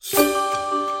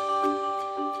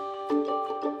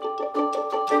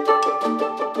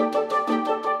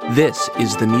This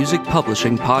is the Music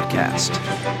Publishing Podcast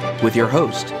with your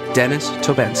host, Dennis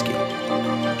Tobensky.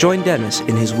 Join Dennis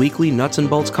in his weekly nuts and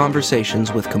bolts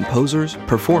conversations with composers,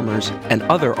 performers, and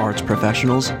other arts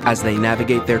professionals as they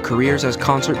navigate their careers as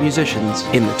concert musicians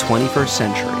in the 21st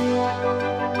century.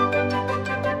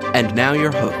 And now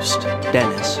your host,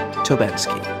 Dennis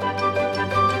Tobensky.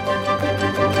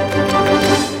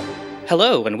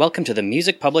 Hello, and welcome to the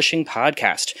Music Publishing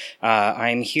Podcast.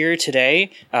 I'm here today,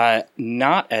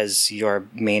 not as your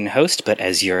main host, but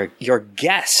as your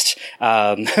guest.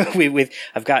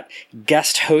 I've got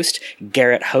guest host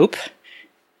Garrett Hope.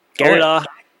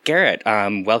 Garrett,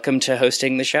 welcome to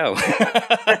hosting the show.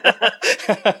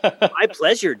 My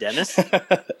pleasure, Dennis.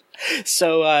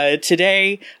 So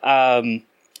today,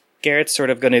 Garrett's sort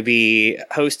of going to be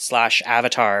host /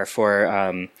 avatar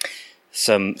for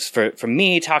from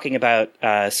me talking about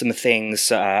some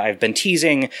things I've been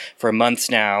teasing for months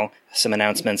now, some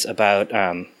announcements about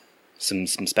some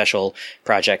special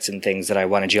projects and things that I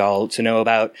wanted you all to know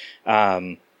about.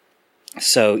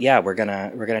 So yeah, we're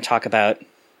gonna talk about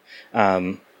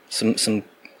some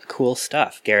cool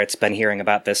stuff. Garrett's been hearing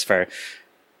about this for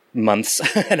months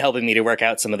and helping me to work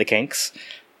out some of the kinks.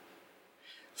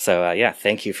 So yeah,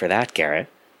 thank you for that, Garrett.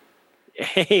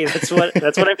 Hey, that's what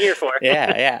I'm here for.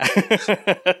 Yeah.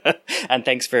 And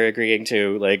thanks for agreeing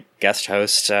to guest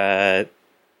host yesterday.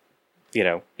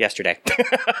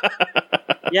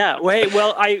 Yeah.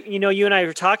 Well, you and I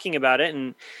were talking about it,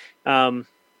 and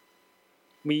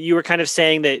you were kind of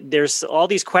saying that there's all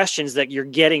these questions that you're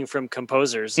getting from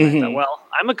composers. And I thought, well,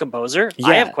 I'm a composer. Yeah.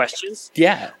 I have questions.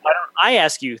 Yeah. Why don't I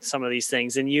ask you some of these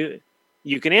things, and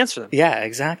you can answer them. Yeah,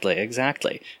 exactly.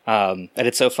 And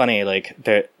it's so funny,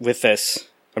 with this,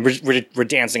 we're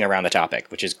dancing around the topic,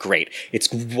 which is great.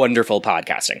 It's wonderful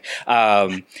podcasting.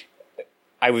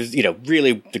 I was,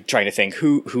 really trying to think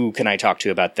who can I talk to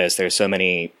about this? There's so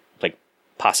many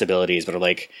possibilities, but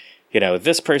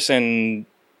this person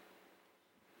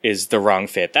is the wrong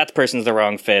fit. That person's the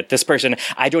wrong fit. This person,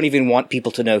 I don't even want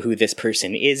people to know who this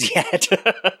person is yet.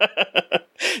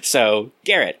 So,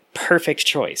 Garrett, perfect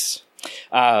choice.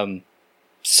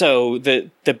 So the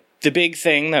big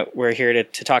thing that we're here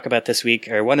to talk about this week,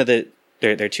 or one of there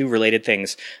are two related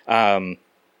things. One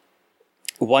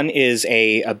is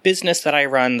a business that I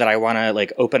run that I want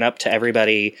to open up to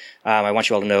everybody. I want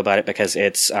you all to know about it because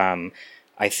it's, I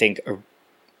think,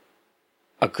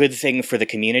 a good thing for the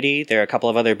community. There are a couple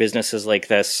of other businesses like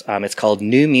this. It's called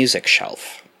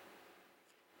NewMusicShelf.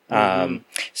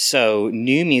 So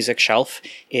NewMusicShelf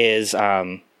is,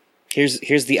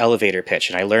 here's the elevator pitch.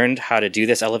 And I learned how to do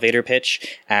this elevator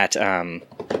pitch at, the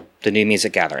New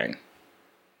Music Gathering.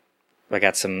 I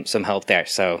got some help there.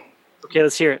 So, okay,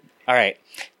 let's hear it. All right.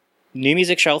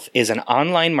 NewMusicShelf is an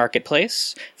online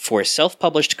marketplace for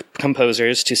self-published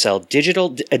composers to sell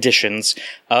digital editions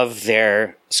of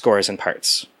their scores and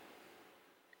parts.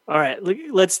 All right,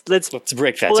 let's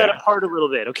break that pull down. that apart a little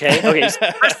bit, okay? Okay, so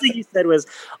the first thing you said was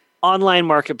online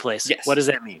marketplace. Yes. What does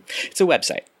that mean? It's a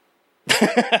website. A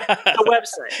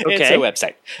website. Okay. It's a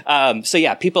website. So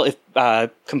yeah,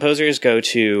 if composers go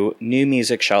to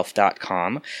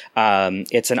newmusicshelf.com,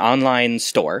 it's an online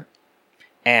store,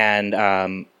 and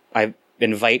I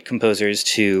invite composers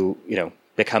to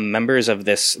become members of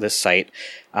this site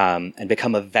and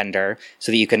become a vendor,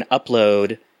 so that you can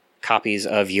upload copies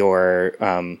of your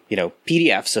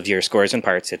PDFs of your scores and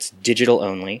parts. It's digital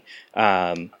only,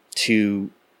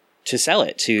 to sell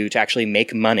it, to actually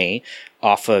make money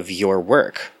off of your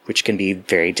work, which can be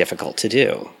very difficult to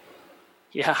do.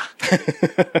 Yeah.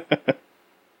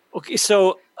 Okay,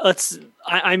 so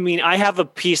I have a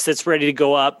piece that's ready to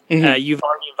go up. Mm-hmm. You've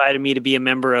already invited me to be a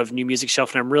member of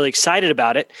NewMusicShelf, and I'm really excited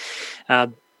about it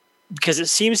because it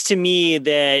seems to me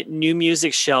that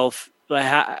NewMusicShelf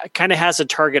kind of has a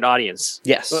target audience.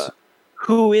 Yes.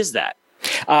 Who is that?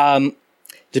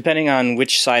 Depending on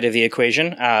which side of the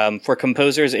equation, for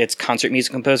composers, it's concert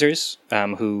music composers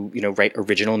who write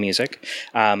original music,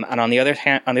 and on the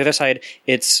other side,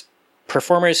 it's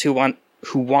performers who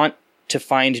want to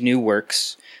find new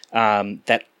works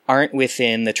that aren't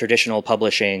within the traditional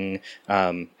publishing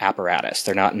apparatus.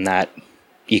 They're not in that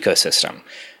ecosystem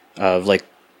of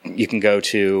you can go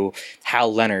to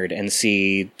Hal Leonard and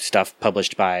see stuff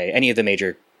published by any of the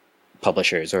major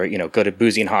publishers, or go to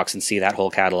Boozy and Hawks and see that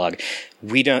whole catalog.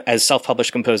 We don't, as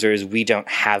self-published composers, we don't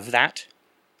have that,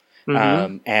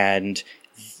 and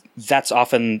that's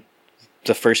often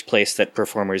the first place that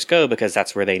performers go, because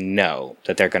that's where they know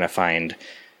that they're going to find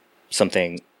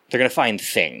something. They're going to find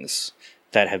things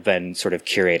that have been sort of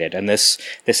curated, and this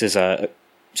is a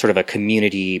sort of a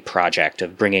community project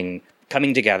of coming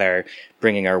together,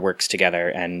 bringing our works together,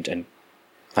 and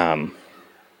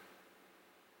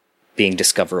being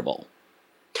discoverable.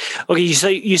 Okay,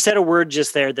 you said a word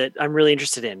just there that I'm really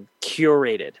interested in,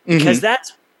 curated, because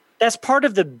that's part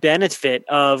of the benefit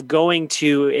of going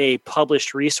to a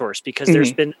published resource, because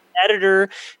there's been an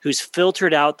editor who's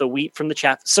filtered out the wheat from the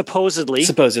chaff, supposedly,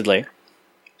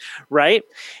 right?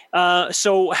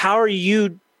 So how are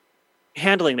you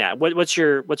handling that? What's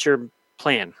your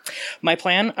plan? My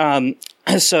plan.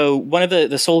 So one of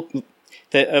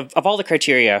of all the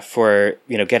criteria for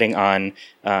getting on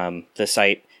the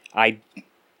site,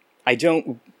 I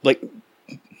don't like.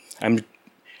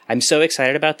 I'm so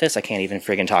excited about this. I can't even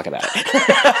friggin' talk about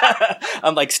it.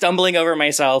 I'm like stumbling over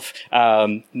myself.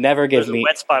 Never give me a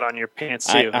wet spot on your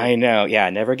pants too. I know. Yeah.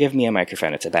 Never give me a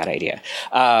microphone. It's a bad idea.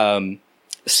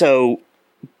 So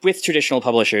with traditional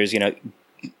publishers,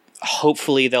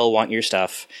 hopefully they'll want your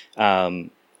stuff.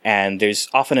 And there's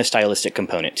often a stylistic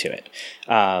component to it.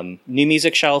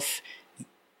 NewMusicShelf,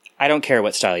 I don't care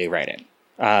what style you write in.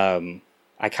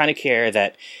 I kind of care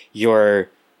that you're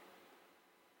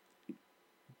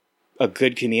a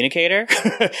good communicator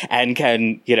and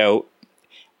can,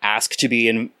 ask to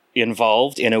be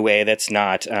involved in a way that's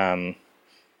not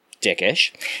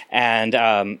dickish, and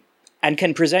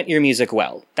can present your music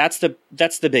well. That's the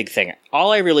big thing.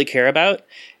 All I really care about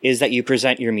is that you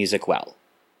present your music well.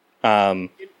 And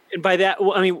by that,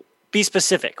 I mean, be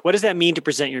specific. What does that mean to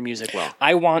present your music well?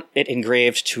 I want it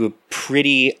engraved to a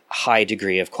pretty high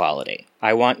degree of quality.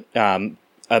 I want a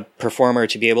performer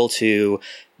to be able to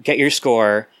get your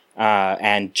score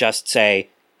and just say,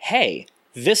 hey,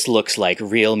 this looks like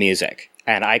real music,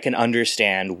 and I can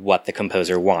understand what the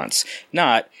composer wants.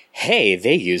 Not, hey,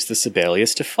 they use the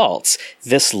Sibelius defaults.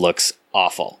 This looks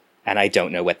awful, and I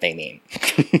don't know what they mean.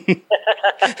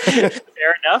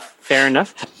 Fair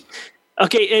enough.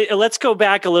 Okay, let's go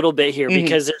back a little bit here,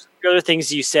 because there's other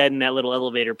things you said in that little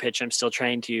elevator pitch I'm still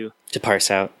trying to parse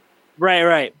out.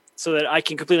 Right. So that I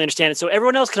can completely understand it, so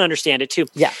everyone else can understand it too.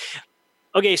 Yeah.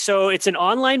 Okay, so it's an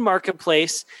online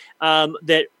marketplace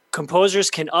that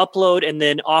composers can upload and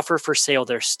then offer for sale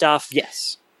their stuff.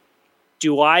 Yes.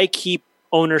 Do I keep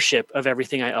ownership of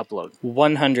everything I upload?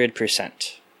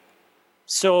 100%.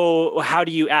 So how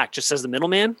do you act? Just as the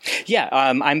middleman? Yeah,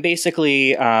 I'm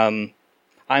basically...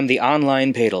 I'm the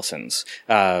online Padelsons.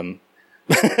 I'm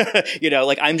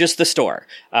just the store.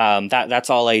 That's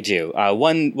all I do.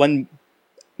 One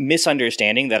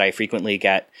misunderstanding that I frequently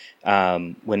get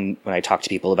when I talk to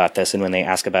people about this and when they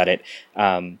ask about it,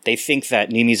 they think that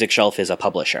NewMusicShelf is a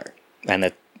publisher, and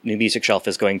that NewMusicShelf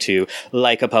is going to,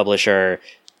 like a publisher,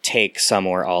 take some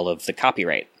or all of the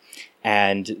copyright.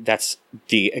 And that's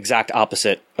the exact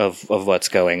opposite of what's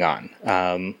going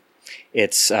on.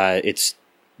 It's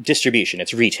distribution,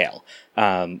 it's retail,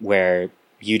 where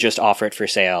you just offer it for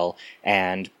sale,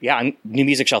 and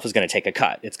NewMusicShelf is going to take a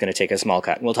cut. It's going to take a small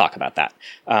cut, and we'll talk about that.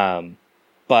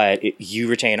 But you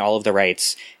retain all of the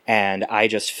rights, and I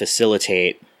just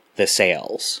facilitate the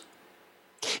sales.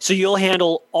 So you'll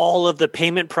handle all of the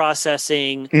payment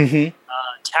processing,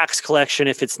 tax collection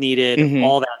if it's needed,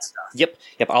 all that stuff.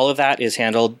 Yep. All of that is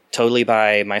handled totally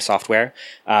by my software.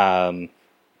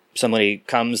 Somebody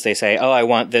comes, they say, oh, I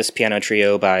want this piano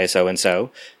trio by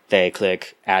so-and-so. They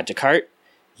click add to cart,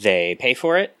 they pay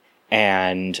for it,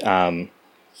 and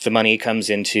the money comes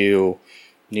into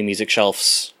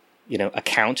NewMusicShelf's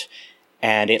account,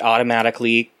 and it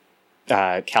automatically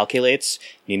calculates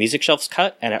NewMusicShelf's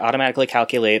cut, and it automatically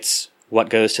calculates what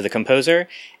goes to the composer,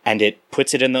 and it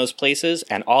puts it in those places,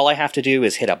 and all I have to do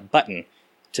is hit a button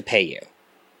to pay you,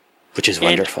 which is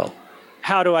wonderful.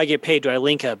 How do I get paid? Do I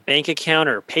link a bank account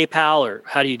or PayPal, or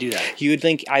how do you do that? You would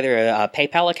link either a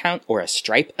PayPal account or a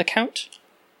Stripe account.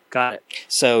 Got it.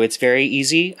 So it's very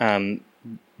easy. The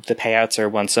payouts are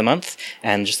once a month,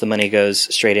 and just the money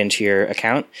goes straight into your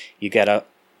account. You get a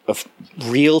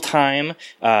real-time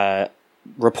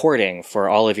reporting for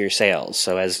all of your sales.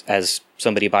 So as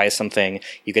somebody buys something,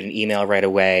 you get an email right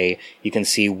away. You can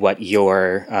see what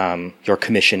your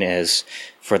commission is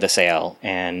for the sale,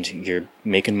 and you're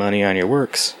making money on your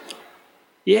works.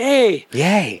 Yay!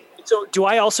 So do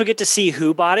I also get to see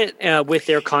who bought it with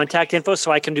their contact info,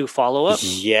 so I can do follow-up?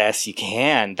 Yes, you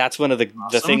can. That's one of the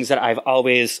things that I've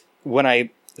always...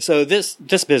 So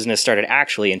this business started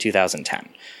actually in 2010.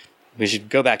 We should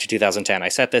go back to 2010. I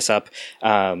set this up,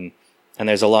 and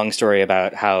there's a long story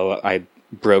about how I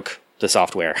broke the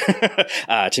software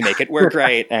to make it work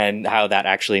right, and how that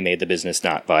actually made the business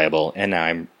not viable, and now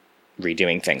I'm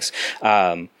redoing things.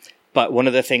 But one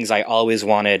of the things I always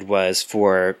wanted was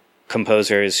for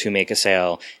composers who make a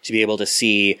sale to be able to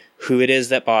see who it is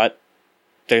that bought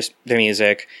their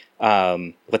music,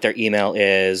 what their email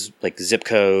is, like zip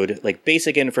code, like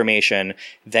basic information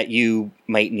that you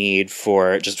might need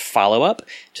for just follow up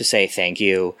to say thank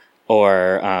you,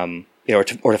 or or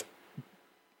to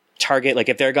target, like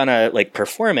if they're gonna like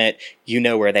perform it, you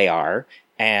know where they are,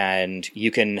 and you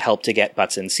can help to get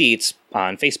butts and seats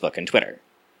on Facebook and Twitter.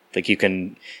 Like you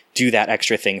can do that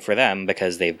extra thing for them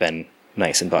because they've been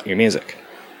nice and bought your music.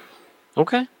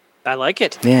 Okay. I like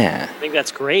it. Yeah. I think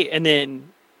that's great. And then,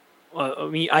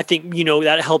 I think,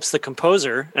 that helps the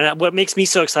composer. And what makes me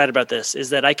so excited about this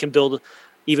is that I can build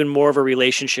even more of a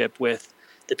relationship with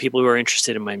the people who are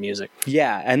interested in my music.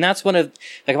 Yeah. And that's like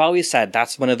I've always said,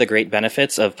 that's one of the great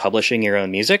benefits of publishing your own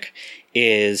music,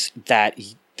 is that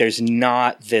there's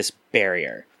not this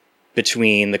barrier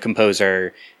between the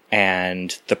composer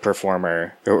and the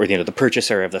performer, or the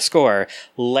purchaser of the score,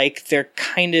 like there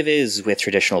kind of is with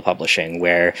traditional publishing,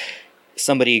 where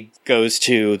somebody goes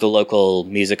to the local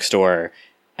music store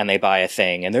and they buy a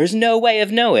thing, and there's no way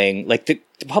of knowing, like the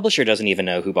publisher doesn't even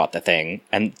know who bought the thing,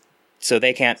 and so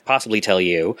they can't possibly tell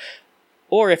you.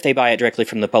 Or if they buy it directly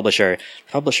from the publisher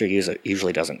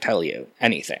usually doesn't tell you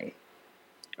anything.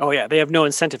 Oh yeah, they have no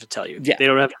incentive to tell you. Yeah. They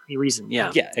don't have any reason.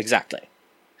 Yeah. Yeah, exactly.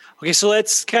 Okay, so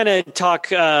let's kind of talk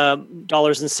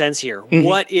dollars and cents here. Mm-hmm.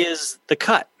 What is the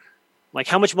cut? Like,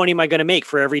 how much money am I going to make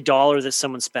for every dollar that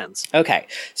someone spends? Okay,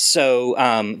 so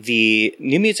the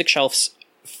New Music Shelf's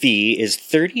fee is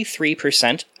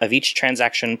 33% of each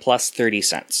transaction plus 30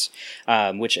 cents,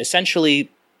 which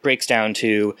essentially breaks down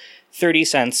to 30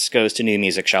 cents goes to New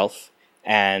Music Shelf,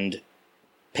 and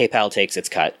PayPal takes its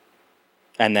cut.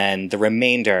 And then the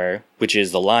remainder, which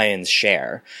is the lion's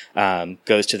share,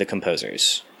 goes to the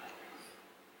composers.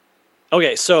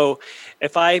 Okay, so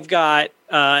if I've got,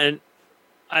 let's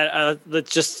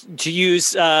just to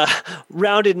use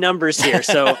rounded numbers here.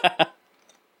 So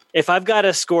if I've got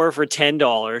a score for $10,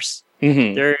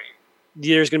 mm-hmm.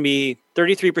 there's going to be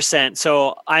 33%.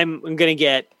 So I'm going to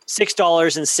get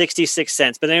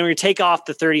 $6.66. But then I'm going to take off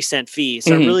the 30-cent fee.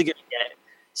 So mm-hmm. I'm really going to get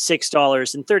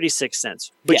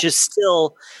 $6.36, which is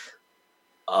still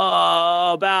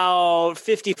about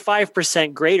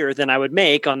 55% greater than I would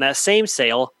make on that same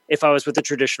sale if I was with a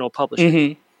traditional publisher.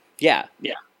 Mm-hmm. Yeah.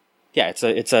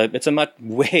 It's a much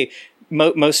way.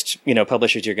 Most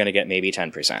publishers, you're going to get maybe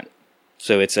 10%.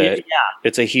 So it's a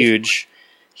huge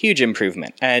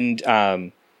improvement. And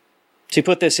to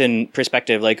put this in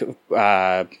perspective, like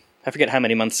I forget how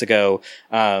many months ago,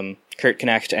 Kurt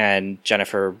Knecht and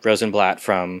Jennifer Rosenblatt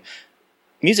from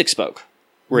Music Spoke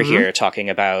were mm-hmm. here talking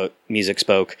about Music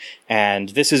Spoke, and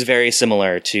this is very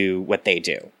similar to what they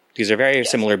do. These are very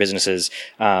similar businesses,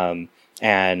 and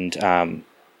mine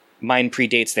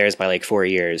predates theirs by like 4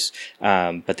 years,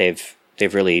 but they've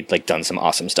really like done some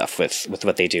awesome stuff with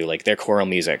what they do. Like their choral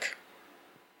music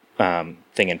thing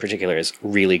in particular is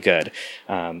really good.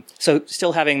 So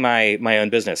still having my own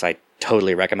business, I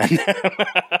totally recommend them.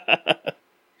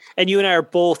 And you and I are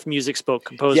both Music Spoke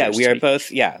composers. Yeah, we are both.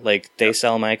 Yeah, like they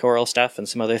sell my choral stuff and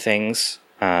some other things.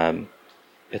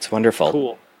 It's wonderful.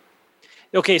 Cool.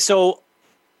 Okay, so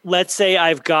let's say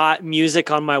I've got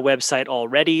music on my website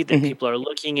already that mm-hmm. people are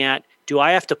looking at. Do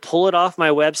I have to pull it off my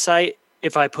website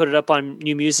if I put it up on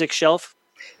New Music Shelf?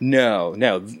 No.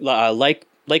 Like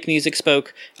Music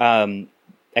Spoke,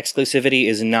 exclusivity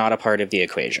is not a part of the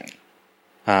equation.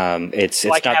 It's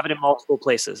I can have it in multiple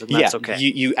places, and that's okay.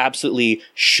 You absolutely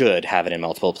should have it in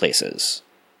multiple places.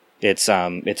 It's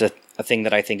a thing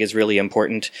that I think is really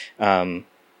important in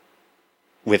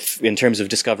terms of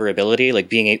discoverability, like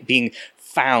being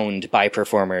found by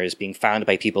performers, being found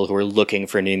by people who are looking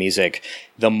for new music.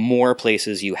 The more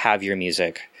places you have your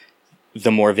music,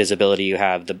 the more visibility you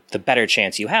have, the better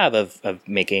chance you have of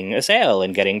making a sale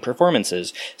and getting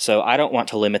performances. So I don't want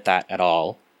to limit that at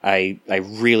all. I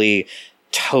really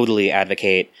totally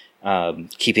advocate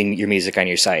keeping your music on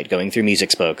your site, going through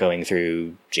Music Spoke, going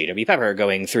through JW Pepper,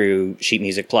 going through Sheet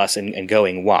Music Plus, and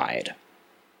going wide.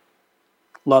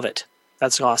 Love it.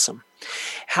 That's awesome.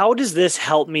 How does this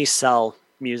help me sell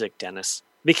music, Dennis?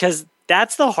 Because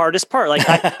that's the hardest part. Like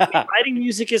writing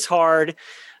music is hard.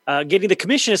 Getting the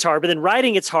commission is hard, but then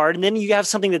writing it's hard. And then you have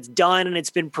something that's done and it's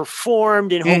been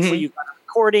performed, and hopefully you've got a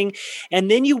recording,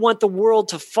 and then you want the world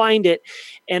to find it.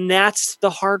 And that's the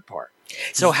hard part.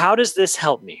 So how does this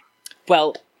help me?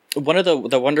 Well, one of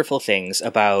the wonderful things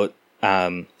about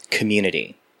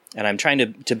community, and I'm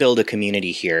trying to build a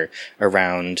community here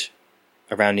around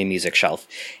New Music Shelf,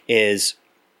 is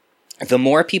the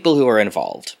more people who are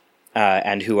involved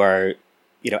and who are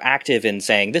active in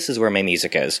saying, this is where my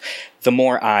music is, the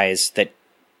more eyes that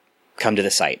come to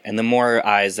the site and the more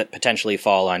eyes that potentially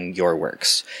fall on your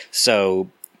works. So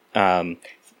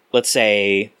let's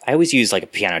say, I always use like a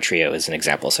piano trio as an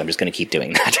example, so I'm just going to keep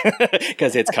doing that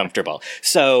because it's comfortable.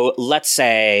 So let's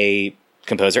say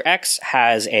composer X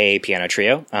has a piano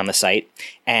trio on the site,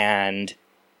 and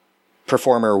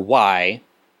performer Y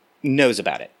knows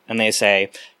about it. And they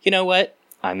say, you know what?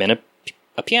 I'm in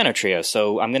a piano trio,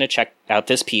 so I'm going to check out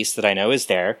this piece that I know is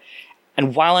there.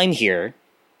 And while I'm here,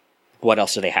 what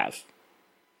else do they have?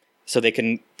 So they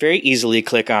can very easily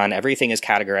click on, everything is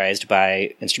categorized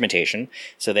by instrumentation.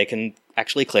 So they can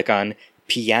actually click on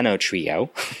piano trio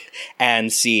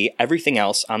and see everything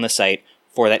else on the site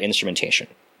for that instrumentation.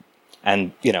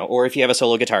 And, or if you have a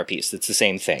solo guitar piece, it's the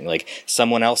same thing. Like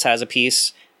someone else has a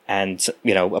piece and,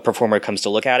 a performer comes to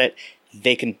look at it.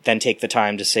 They can then take the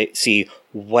time to see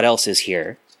what else is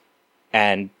here.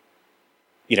 And,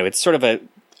 it's sort of a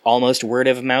almost word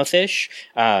of mouth-ish.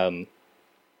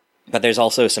 But there's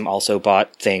also some also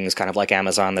bought things, kind of like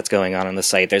Amazon, that's going on the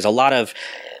site. There's a lot of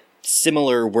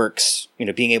similar works,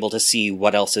 being able to see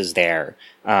what else is there.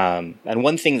 And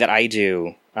one thing that I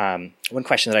do, one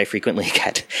question that I frequently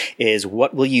get is,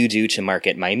 what will you do to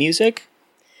market my music?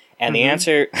 And the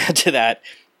answer to that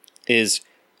is,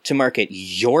 to market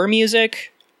your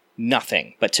music,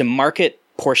 nothing. But to market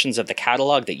portions of the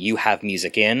catalog that you have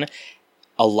music in,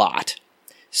 a lot.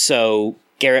 So,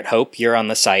 Garrett Hope, you're on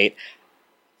the site.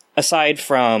 Aside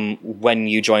from when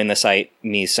you join the site,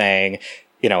 me saying,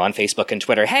 on Facebook and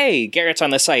Twitter, hey, Garrett's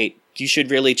on the site, you should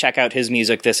really check out his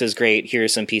music, this is great, here are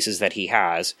some pieces that he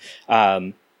has.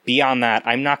 Beyond that,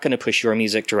 I'm not going to push your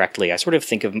music directly. I sort of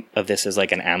think of this as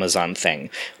like an Amazon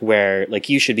thing, where like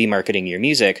you should be marketing your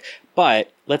music,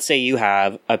 but let's say you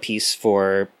have a piece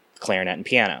for clarinet and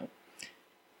piano.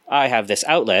 I have this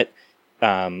outlet.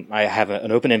 I have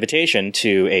an open invitation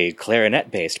to a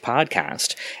clarinet-based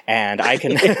podcast, and I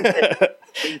can...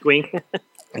 Wink, wink.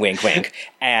 Wink, wink.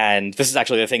 And this is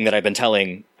actually the thing that I've been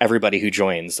telling everybody who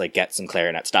joins, like, get some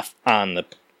clarinet stuff on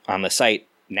the site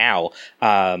now.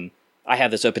 I have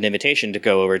this open invitation to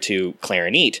go over to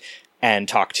Clarinet and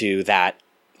talk to that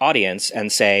audience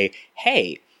and say,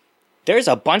 hey, there's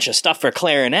a bunch of stuff for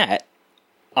clarinet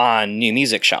on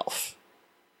NewMusicShelf.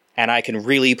 And I can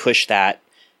really push that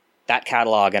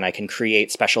catalog, and I can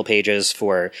create special pages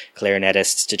for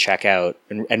clarinetists to check out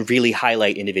and really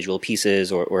highlight individual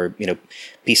pieces or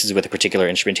pieces with a particular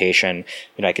instrumentation.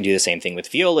 I can do the same thing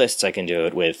with violists. I can do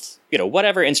it with,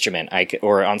 whatever instrument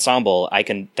or ensemble. I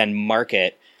can then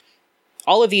market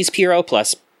all of these Piro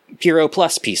Plus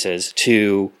pieces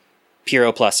to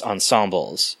Piro Plus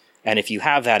ensembles. And if you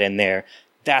have that in there,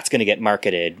 that's going to get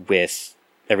marketed with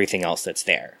everything else that's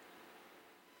there.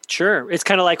 Sure. It's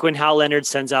kind of like when Hal Leonard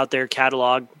sends out their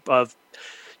catalog of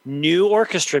new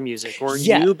orchestra music or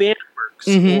new band works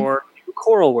or new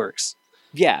choral works.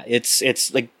 Yeah, it's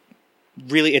like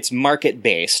really, it's market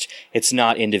based. It's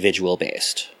not individual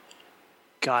based.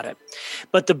 Got it.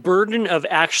 But the burden of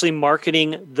actually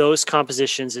marketing those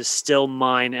compositions is still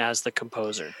mine as the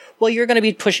composer. Well, you're going to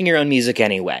be pushing your own music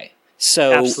anyway.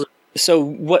 So Absolutely. So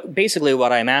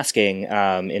what I'm asking,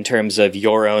 in terms of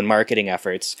your own marketing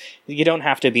efforts, you don't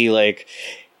have to be like,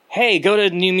 hey, go to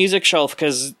NewMusicShelf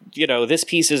because, this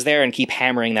piece is there, and keep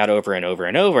hammering that over and over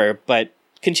and over, but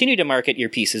continue to market your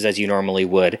pieces as you normally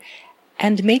would,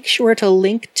 and make sure to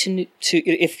link to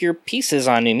if your piece is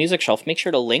on NewMusicShelf, make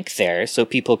sure to link there so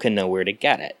people can know where to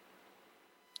get it.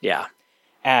 Yeah.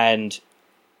 And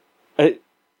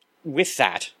with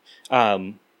that,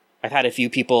 I've had a few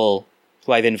people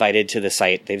who I've invited to the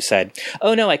site, they've said,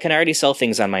 oh no, I can already sell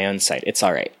things on my own site. It's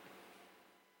all right.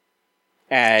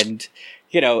 And,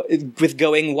 with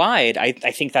going wide, I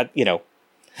think that,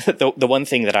 the one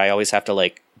thing that I always have to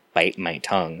like bite my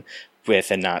tongue with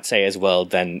and not say as well,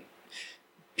 then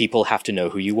people have to know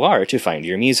who you are to find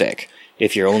your music.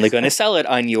 If you're only going to sell it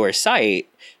on your site,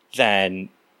 then,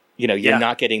 you're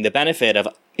not getting the benefit of,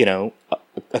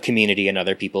 a community and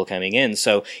other people coming in.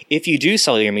 So if you do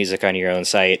sell your music on your own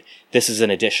site, this is an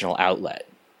additional outlet.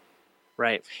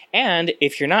 Right. And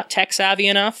if you're not tech savvy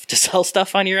enough to sell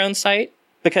stuff on your own site,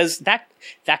 because that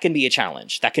can be a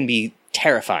challenge. That can be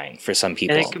terrifying for some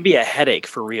people. And it can be a headache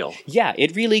for real. Yeah,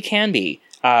 it really can be.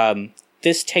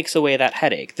 This takes away that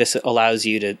headache. This allows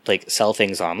you to sell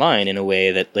things online in a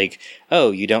way that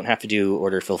you don't have to do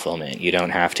order fulfillment. You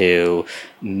don't have to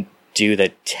do the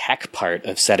tech part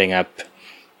of setting up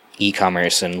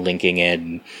e-commerce and linking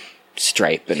in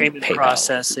Stripe and payment PayPal.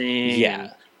 Processing,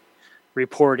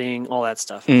 reporting, all that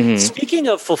stuff. Mm-hmm. Speaking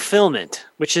of fulfillment,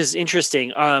 which is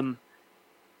interesting,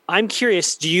 I'm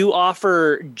curious, do you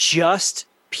offer just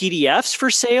PDFs for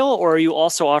sale, or are you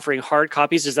also offering hard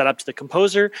copies? Is that up to the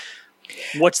composer?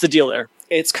 What's the deal there?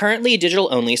 It's currently digital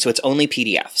only, so it's only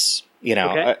PDFs.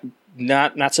 Okay.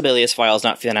 Not Sibelius files,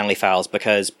 not Finale files,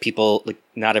 because people, like,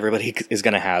 not everybody is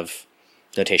going to have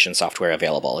notation software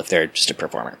available if they're just a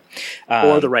performer.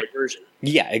 Or the right version.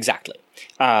 Yeah, exactly.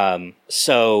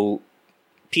 So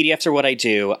PDFs are what I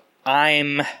do.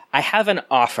 I have an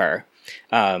offer,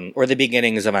 or the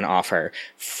beginnings of an offer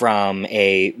from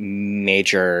a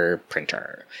major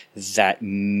printer that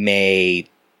may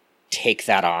take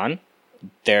that on.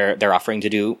 They're offering to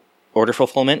do order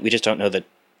fulfillment. We just don't know that.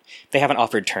 They haven't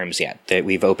offered terms yet. That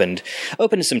we've opened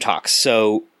some talks.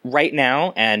 So right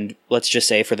now, and let's just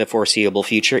say for the foreseeable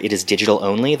future, it is digital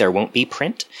only. There won't be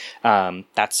print.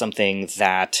 That's something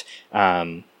that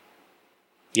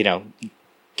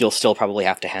you'll still probably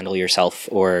have to handle yourself,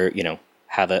 or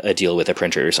have a deal with a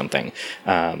printer or something.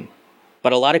 But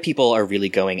a lot of people are really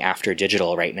going after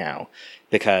digital right now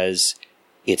because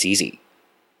it's easy.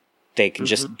 They can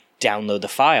just download the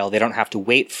file. They don't have to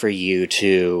wait for you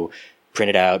to print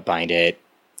it out, bind it,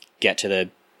 get to the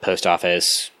post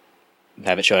office,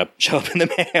 have it show up in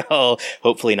the mail,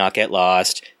 hopefully not get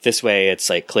lost. This way it's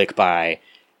like click buy,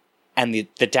 and the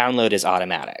download is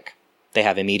automatic. They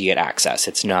have immediate access.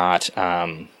 It's not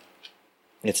like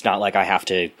I have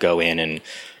to go in and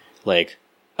like,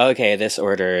 okay, this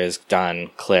order is done,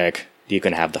 click, you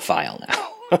can have the file now.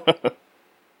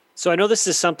 So I know this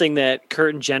is something that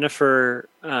Kurt and Jennifer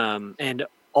and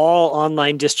all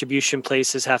online distribution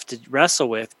places have to wrestle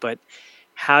with, but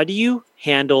how do you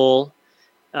handle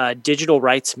digital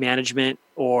rights management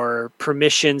or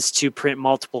permissions to print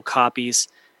multiple copies?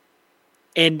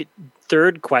 And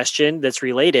third question that's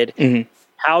related,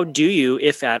 how do you,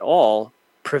 if at all,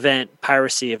 prevent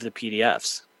piracy of the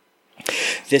PDFs?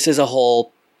 This is a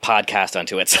whole podcast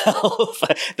unto itself.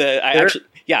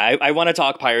 I want to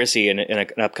talk piracy in an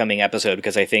upcoming episode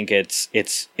because I think it's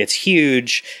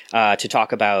huge to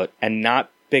talk about, and not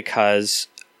because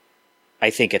I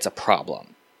think it's a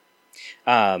problem.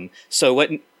 To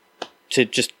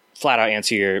just flat out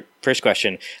answer your first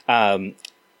question,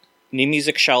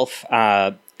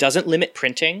 NewMusicShelf doesn't limit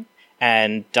printing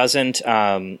and doesn't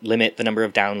limit the number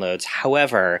of downloads.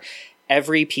 However,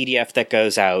 every PDF that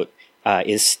goes out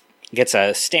gets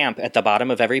a stamp at the bottom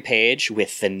of every page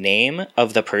with the name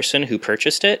of the person who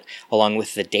purchased it, along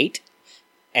with the date.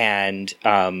 And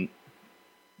in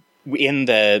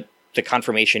the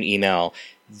confirmation email,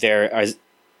 there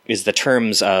is the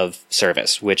terms of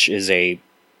service, which is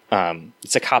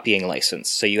it's a copying license.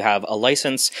 So you have a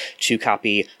license to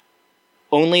copy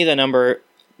only enough.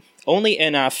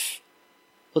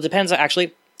 Well,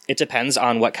 it depends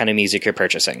on what kind of music you're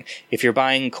purchasing. If you're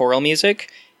buying choral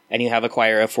music and you have a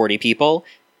choir of 40 people,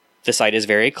 the site is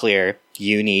very clear.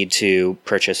 You need to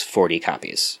purchase 40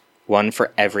 copies, one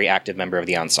for every active member of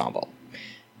the ensemble.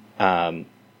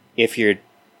 If your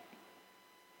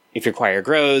choir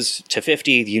grows to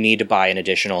 50, you need to buy an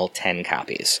additional 10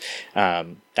 copies.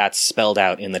 That's spelled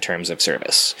out in the terms of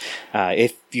service.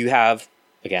 If you have,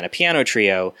 again, a piano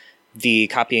trio, the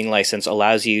copying license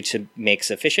allows you to make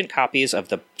sufficient copies of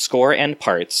the score and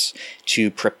parts to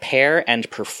prepare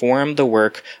and perform the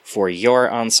work for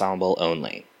your ensemble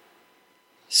only.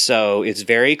 So it's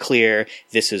very clear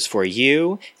this is for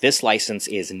you. This license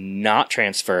is not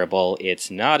transferable.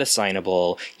 It's not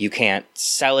assignable. You can't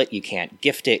sell it. You can't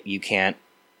gift it. You can't,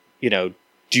 you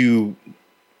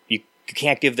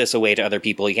can't give this away to other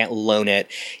people. You can't loan it.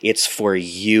 It's for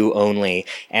you only.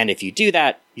 And if you do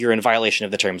that, you're in violation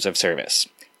of the terms of service.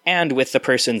 And with the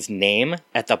person's name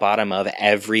at the bottom of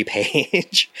every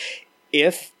page,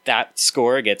 if that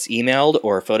score gets emailed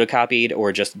or photocopied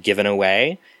or just given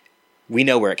away, we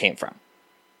know where it came from.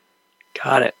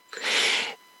 Got it.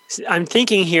 I'm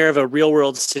thinking here of a real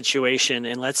world situation,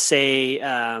 and let's say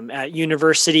at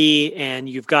university, and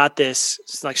you've got this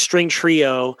like string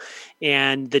trio,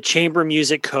 and the chamber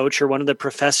music coach or one of the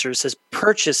professors has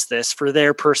purchased this for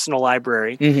their personal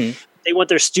library. Mm-hmm. They want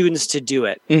their students to do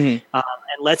it. Mm-hmm. And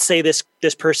let's say this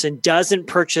person doesn't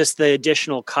purchase the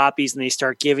additional copies, and they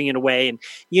start giving it away. And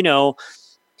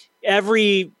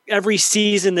every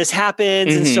season this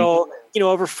happens, mm-hmm. and so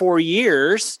over 4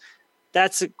 years,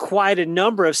 that's quite a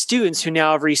number of students who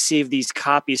now have received these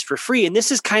copies for free. And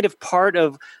this is kind of part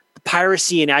of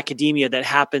piracy in academia that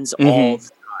happens mm-hmm. all the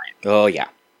time. Oh, yeah.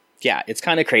 Yeah, it's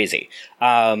kind of crazy.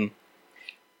 Part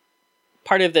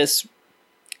of this,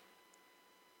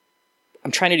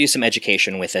 I'm trying to do some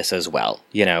education with this as well,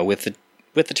 with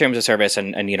the terms of service,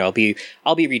 and I'll be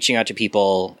reaching out to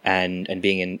people and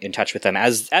being in touch with them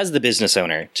as the business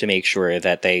owner to make sure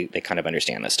that they kind of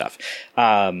understand this stuff.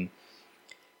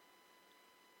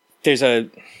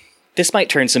 This might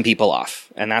turn some people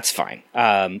off, and that's fine.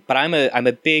 But I'm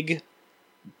a big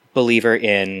believer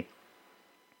in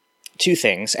two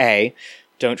things. A,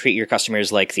 don't treat your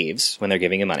customers like thieves when they're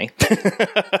giving you money.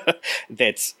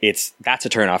 That's a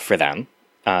turnoff for them.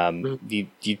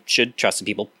 You should trust in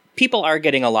people. People are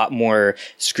getting a lot more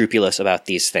scrupulous about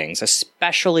these things,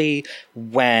 especially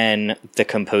when the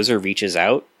composer reaches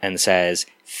out and says,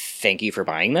 "Thank you for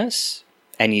buying this,"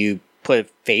 and you put a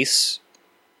face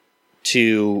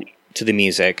to the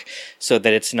music, so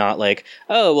that it's not like,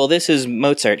 "Oh, well, this is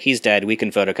Mozart. He's dead. We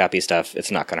can photocopy stuff. It's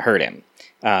not going to hurt him."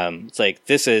 It's like,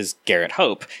 this is Garrett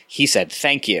Hope. He said,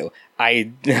 "Thank you.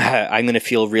 I'm going to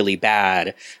feel really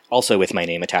bad." Also, with my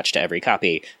name attached to every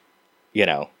copy,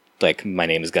 like my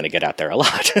name is going to get out there a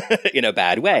lot in a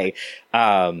bad way.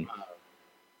 And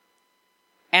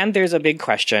there's a big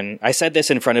question. I said this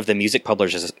in front of the Music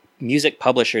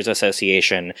Publishers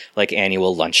Association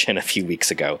annual luncheon a few weeks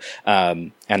ago,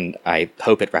 and I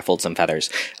hope it ruffled some feathers.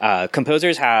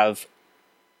 Composers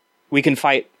we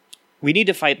need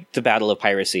to fight the battle of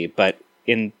piracy, but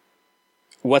in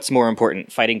what's more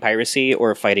important, fighting piracy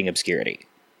or fighting obscurity?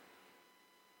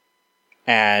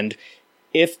 And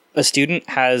if a student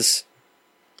has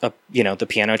the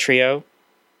piano trio,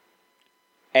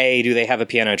 A, do they have a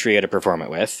piano trio to perform it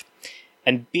with?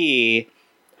 And B,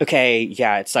 okay,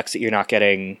 yeah, it sucks that you're not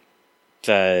getting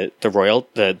the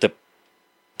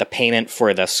payment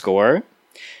for the score.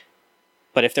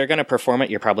 But if they're going to perform it,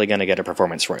 you're probably going to get a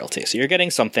performance royalty. So you're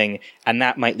getting something, and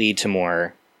that might lead to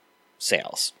more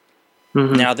sales.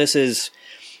 Mm-hmm. Now, this is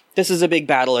a big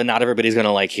battle, and not everybody's going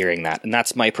to like hearing that. And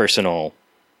that's my personal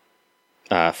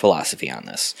philosophy on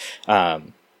this.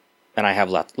 And I have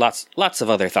lots of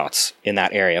other thoughts in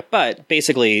that area. But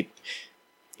basically,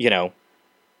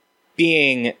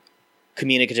 being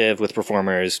communicative with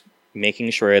performers,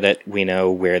 making sure that we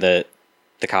know where the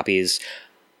copies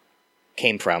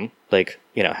came from,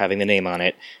 having the name on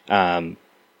it, and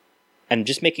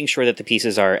just making sure that the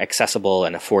pieces are accessible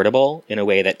and affordable in a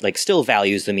way that still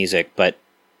values the music, but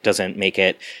doesn't make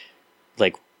it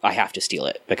I have to steal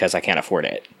it because I can't afford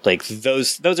it.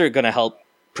 Those are going to help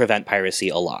prevent piracy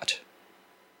a lot.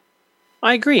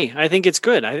 I agree. I think it's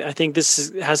good. I think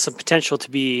this has some potential to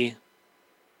be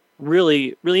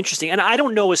really, really interesting. And I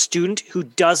don't know a student who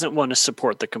doesn't want to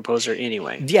support the composer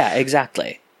anyway. Yeah,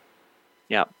 exactly.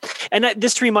 Yeah. And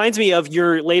this reminds me of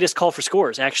your latest call for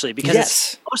scores, actually, because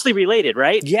it's mostly related,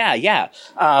 right? Yeah.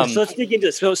 So let's dig into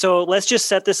this. So let's just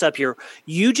set this up here.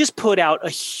 You just put out a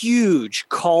huge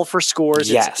call for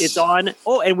scores. Yes. It's on.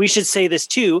 Oh, and we should say this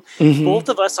too. Mm-hmm. Both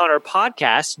of us on our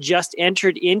podcast just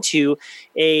entered into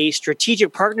a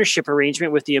strategic partnership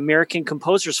arrangement with the American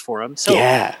Composers Forum.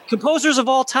 So composers of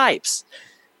all types.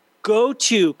 Go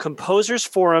to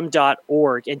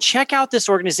composersforum.org and check out this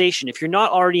organization. If you're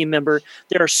not already a member,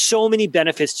 there are so many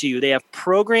benefits to you. They have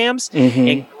programs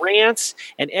and grants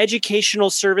and educational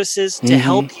services to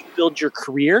help you build your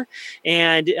career.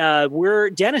 And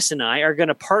Dennis and I are going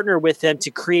to partner with them to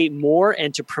create more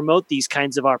and to promote these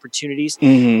kinds of opportunities.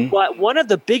 But one of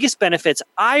the biggest benefits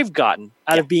I've gotten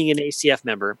out of being an ACF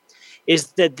member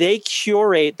is that they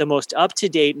curate the most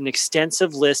up-to-date and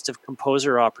extensive list of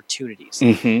composer opportunities.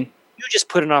 You just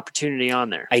put an opportunity on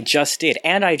there. I just did,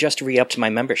 and I just re-upped my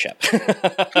membership.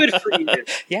 Good for you.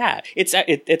 Yeah, it's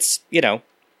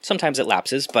sometimes it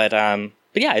lapses, but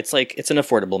yeah, it's an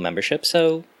affordable membership,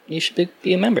 so you should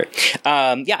be a member.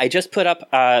 I just put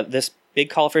up this big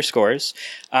call for scores,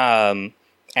 and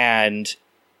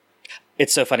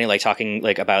it's so funny, talking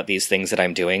about these things that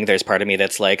I'm doing. There's part of me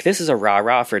that's this is a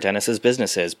rah-rah for Dennis's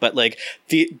businesses. But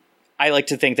I like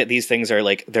to think that these things are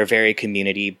they're very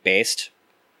community based.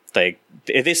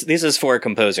 This is for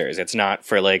composers. It's not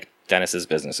for Dennis's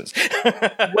businesses.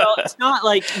 Well, it's not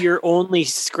you're only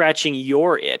scratching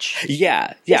your itch.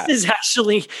 Yeah. This is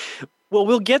actually,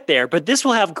 we'll get there, but this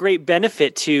will have great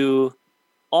benefit to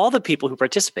all the people who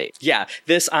participate. Yeah,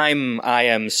 I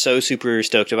am so super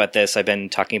stoked about this. I've been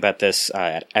talking about this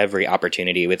at every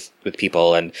opportunity with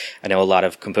people, and I know a lot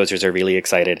of composers are really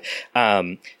excited.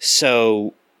 I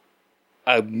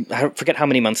forget how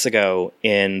many months ago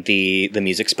in the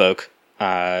Music Spoke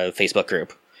Facebook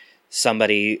group,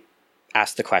 somebody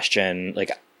asked the question,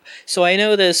 so I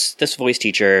know this voice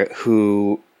teacher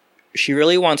who she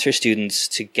really wants her students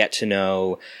to get to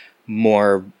know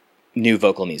more new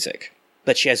vocal music,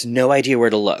 but she has no idea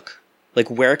where to look.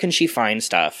 Where can she find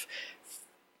stuff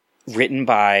written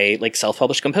by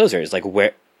self-published composers?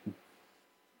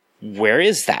 Where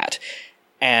is that?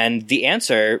 And the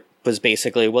answer was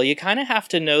basically, well, you kind of have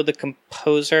to know the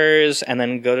composers and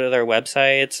then go to their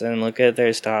websites and look at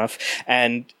their stuff.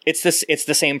 And it's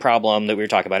the same problem that we were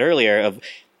talking about earlier of,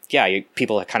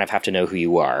 people kind of have to know who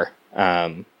you are.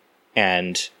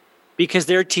 And because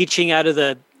they're teaching out of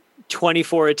the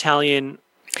 24 Italian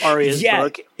Aria's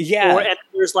book. Yeah. And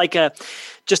there's like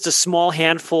just a small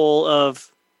handful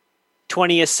of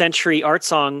 20th century art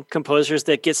song composers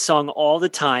that get sung all the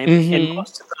time. And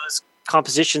most of those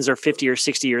compositions are 50 or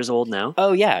 60 years old now.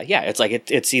 Oh yeah. It's like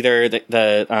it's either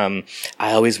the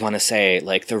I always want to say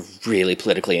like the really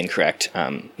politically incorrect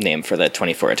name for the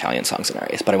 24 Italian songs in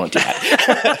Arias, but I won't do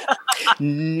that.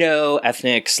 No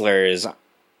ethnic slurs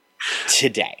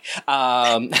today.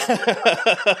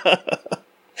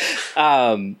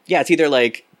 It's either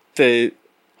like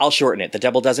I'll shorten it, the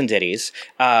Double Dozen Ditties,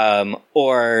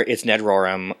 or it's Ned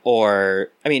Rorem, or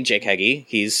Jake Heggie,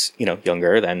 he's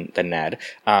younger than Ned,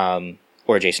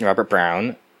 or Jason Robert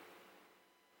Brown,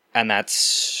 and that's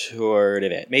sort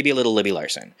of it. Maybe a little Libby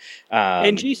Larson.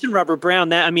 And Jason Robert Brown,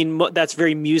 that's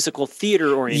very musical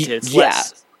theater oriented. It's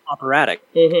less operatic.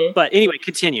 But anyway,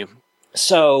 continue.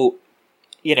 So,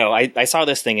 I saw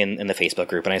this thing in the Facebook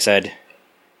group, and I said,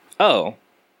 oh,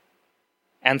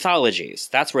 anthologies,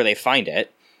 that's where they find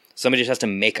it. Somebody just has to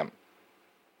make them.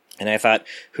 And I thought,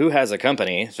 who has a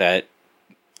company that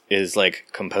is like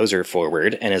composer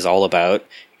forward and is all about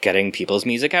getting people's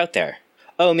music out there?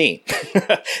 Oh, me.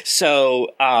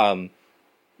 So,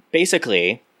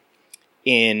 basically,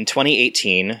 in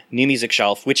 2018,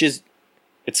 NewMusicShelf, which is,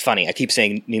 it's funny, I keep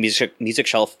saying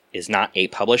NewMusicShelf is not a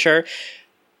publisher,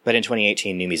 but in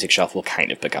 2018, NewMusicShelf will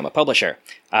kind of become a publisher.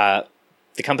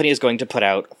 The company is going to put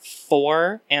out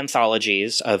 4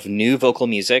 anthologies of new vocal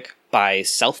music by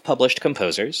self-published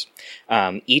composers.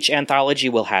 Each anthology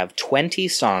will have 20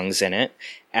 songs in it,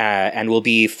 and will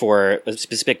be for a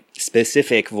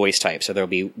specific voice type. So there'll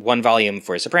be 1 volume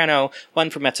for soprano, 1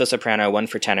 for mezzo-soprano, 1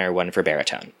 for tenor, 1 for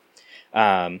baritone.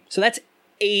 So that's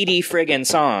 80 friggin'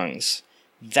 songs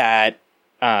that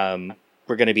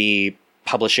we're going to be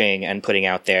publishing and putting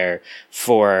out there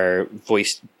for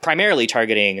voice, primarily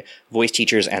targeting voice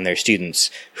teachers and their students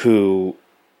who,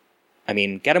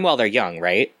 get them while they're young,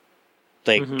 right?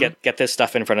 Like get this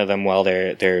stuff in front of them while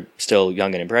they're still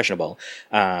young and impressionable.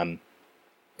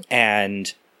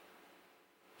 And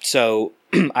so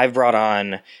I've brought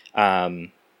on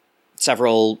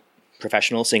several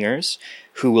professional singers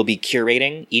who will be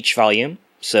curating each volume.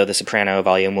 So the soprano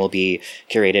volume will be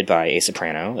curated by a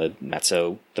soprano. The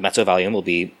mezzo volume will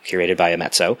be curated by a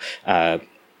mezzo,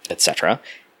 etc.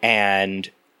 And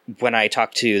when I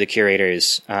talked to the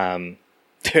curators,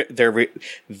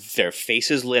 their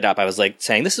faces lit up. I was like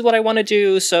saying, "This is what I want to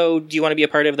do. So do you want to be a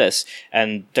part of this?"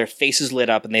 And their faces lit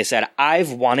up, and they said,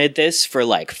 "I've wanted this for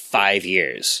like 5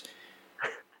 years."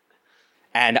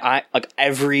 And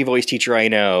every voice teacher I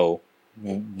know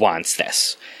wants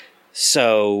this.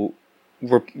 So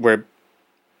we're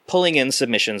pulling in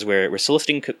submissions. We're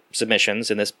soliciting submissions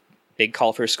in this big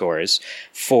call for scores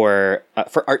for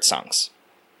art songs,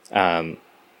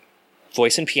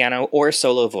 voice and piano or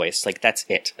solo voice. Like that's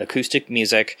it. Acoustic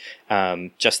music,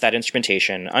 just that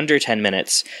instrumentation, under 10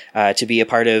 minutes, to be a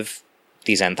part of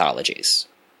these anthologies.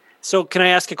 So can I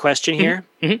ask a question here?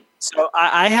 Mm-hmm. So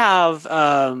I have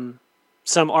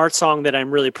some art song that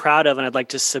I'm really proud of and I'd like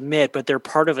to submit, but they're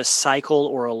part of a cycle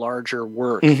or a larger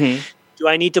work. Mm-hmm. Do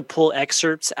I need to pull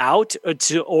excerpts out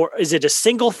or is it a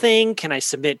single thing? Can I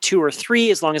submit 2 or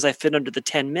 3 as long as I fit under the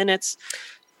 10 minutes?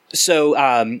 So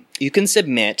you can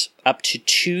submit up to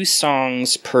 2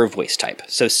 songs per voice type.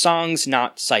 So songs,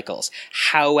 not cycles.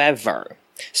 However,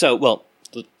 so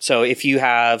if you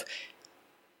have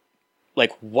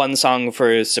like 1 song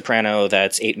for soprano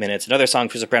that's 8 minutes, another song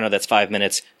for soprano that's 5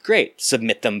 minutes, great,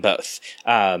 submit them both.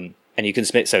 And you can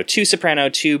submit, 2 soprano,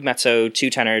 2 mezzo, 2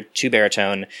 tenor, 2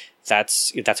 baritone.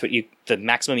 That's what the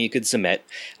maximum you could submit.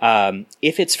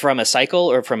 If it's from a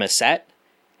cycle or from a set,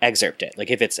 excerpt it.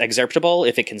 Like if it's excerptable,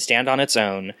 if it can stand on its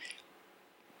own.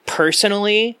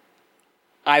 Personally,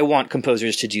 I want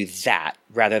composers to do that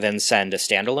rather than send a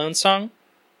standalone song.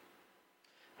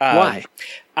 Why?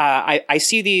 I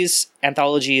see these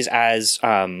anthologies as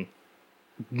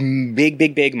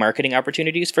big marketing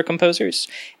opportunities for composers.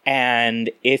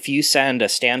 And if you send a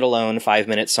standalone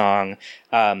 5-minute song,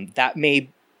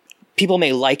 people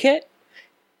may like it,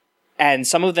 and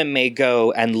some of them may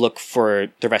go and look for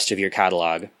the rest of your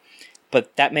catalog,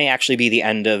 but that may actually be the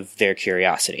end of their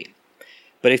curiosity.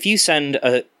 But if you send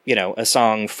a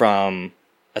song from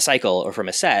a cycle or from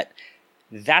a set,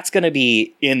 that's going to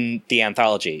be in the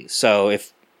anthology. So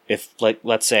if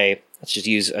let's just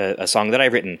use a song that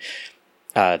I've written,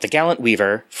 The Gallant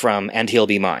Weaver from And He'll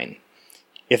Be Mine.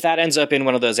 If that ends up in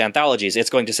one of those anthologies, it's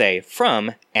going to say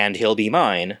from And He'll Be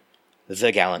Mine,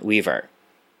 The Gallant Weaver.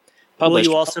 published.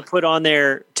 Will you also put on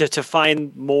there to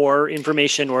find more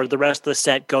information or the rest of the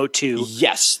set, go to?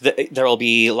 Yes, there will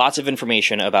be lots of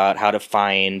information about how to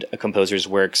find a composer's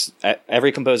works.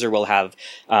 Every composer will have,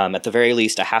 at the very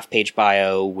least, a half-page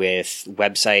bio with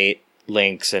website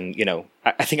links, and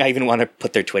I think I even want to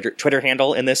put their Twitter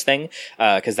handle in this thing,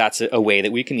 because that's a way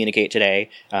that we communicate today.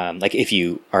 Like if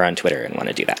you are on Twitter and want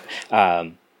to do that,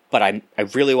 but I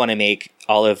really want to make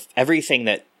everything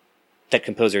that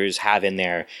composers have in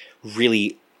there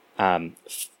really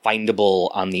findable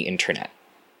on the internet.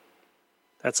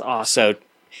 That's awesome. So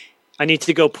I need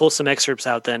to go pull some excerpts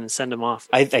out then and send them off.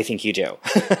 I think you do.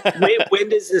 When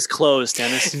does this close,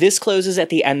 Dennis? This closes at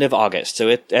the end of August.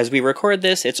 So as we record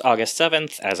this, it's August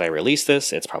 7th. As I release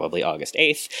this, it's probably August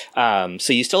 8th.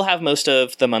 So you still have most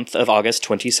of the month of August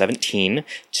 2017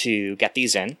 to get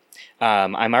these in.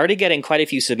 I'm already getting quite a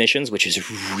few submissions, which is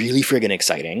really friggin'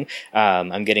 exciting.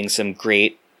 I'm getting some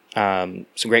great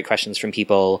questions from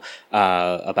people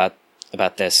about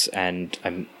this,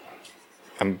 and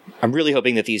I'm really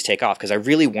hoping that these take off, because I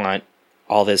really want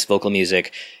all this vocal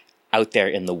music out there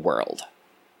in the world.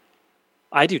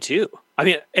 I do too. I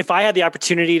mean, if I had the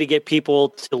opportunity to get people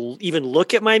to even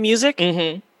look at my music,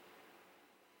 and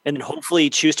then hopefully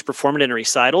choose to perform it in a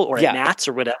recital or at Nats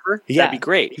or whatever, that'd be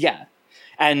great. Yeah.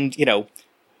 And,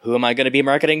 who am I going to be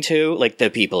marketing to? Like the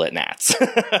people at Nats.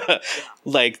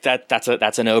 Like that's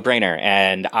a no-brainer.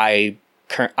 And I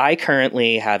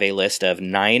currently have a list of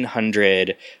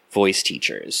 900 voice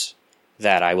teachers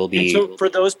that I will be. And so for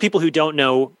those people who don't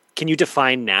know, can you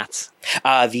define Nats?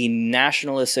 The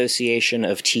National Association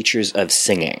of Teachers of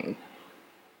Singing.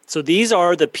 So these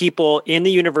are the people in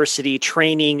the university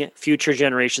training future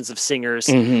generations of singers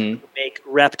who make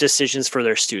rep decisions for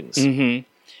their students. Mm-hmm.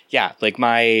 Yeah, like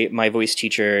my voice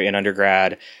teacher in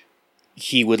undergrad,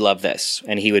 he would love this,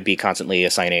 and he would be constantly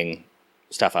assigning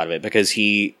stuff out of it, because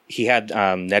he had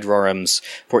Ned Rorem's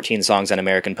 14 Songs on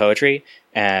American Poetry,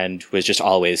 and was just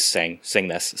always saying, sing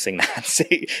this, sing that,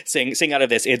 sing out of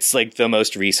this. It's like the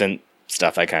most recent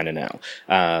stuff I kind of know.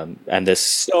 And this.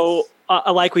 So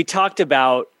like we talked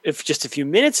about just a few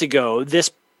minutes ago,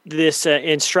 this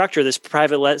instructor, this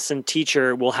private lesson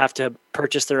teacher, will have to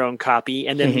purchase their own copy,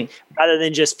 and then rather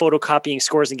than just photocopying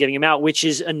scores and giving them out, which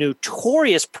is a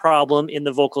notorious problem in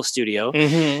the vocal studio,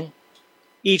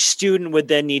 each student would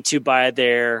then need to buy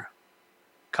their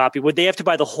copy. Would they have to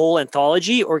buy the whole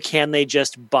anthology, or can they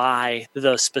just buy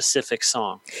the specific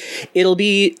song? It'll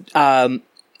be,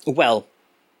 we'll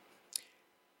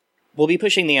be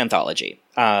pushing the anthology.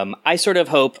 I sort of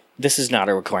hope this is not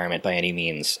a requirement by any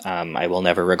means. I will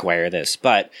never require this,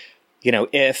 but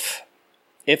if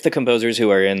the composers who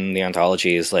are in the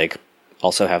anthologies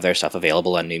also have their stuff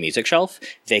available on NewMusicShelf,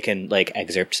 they can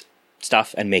excerpt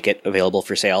stuff and make it available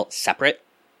for sale separate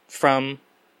from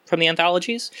the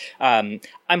anthologies. I'm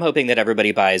hoping that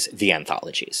everybody buys the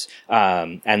anthologies,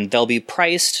 and they'll be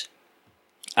priced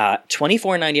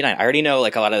 $24.99. I already know a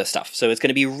lot of this stuff, so it's going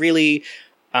to be really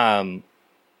affordable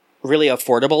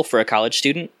for a college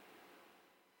student.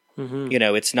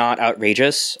 It's not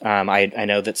outrageous. I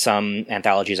know that some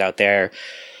anthologies out there,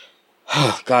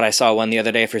 I saw one the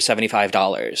other day for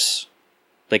 $75.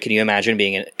 Can you imagine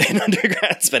being an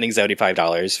undergrad spending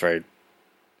 $75 for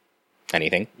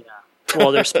anything? Yeah.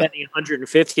 Well, they're spending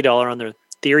 $150 on their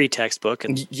theory textbook,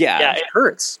 and it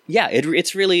hurts. Yeah,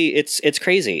 it's really it's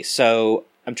crazy. So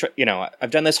I've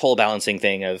done this whole balancing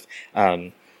thing of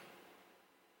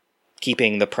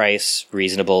keeping the price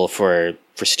reasonable for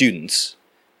students,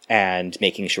 and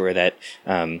making sure that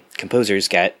composers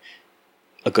get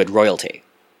a good royalty.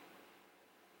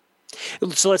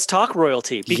 So let's talk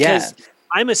royalty, because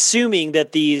I'm assuming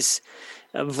that these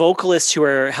vocalists who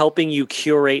are helping you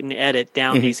curate and edit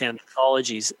down these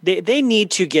anthologies, they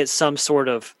need to get some sort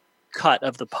of cut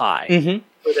of the pie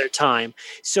for their time.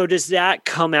 So does that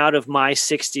come out of my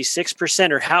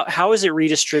 66%, or how is it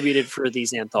redistributed for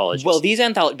these anthologies? Well, these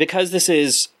anthologies, because this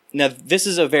is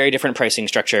a very different pricing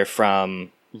structure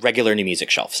from regular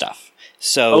NewMusicShelf stuff.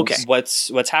 So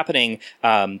what's happening,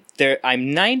 I'm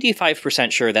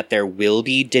 95% sure that there will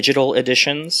be digital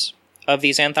editions of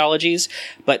these anthologies,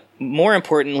 but more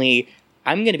importantly,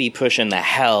 I'm going to be pushing the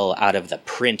hell out of the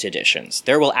print editions.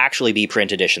 There will actually be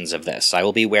print editions of this. I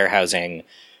will be warehousing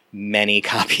many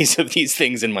copies of these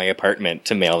things in my apartment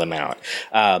to mail them out.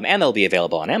 And they'll be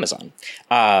available on Amazon.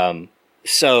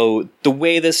 So the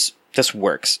way this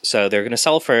works, so they're going to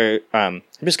sell for, I'm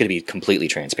just going to be completely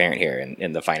transparent here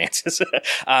in the finances,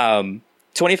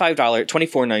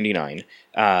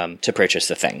 $24.99 to purchase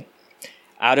the thing.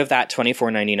 Out of that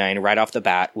 $24.99, right off the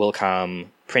bat will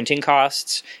come printing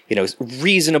costs,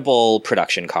 reasonable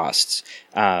production costs,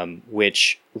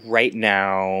 which right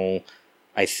now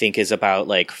I think is about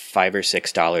like $5 or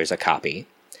 $6 a copy.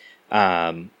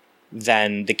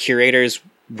 Then the curators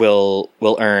will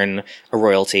earn a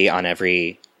royalty on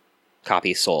every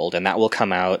copy sold, and that will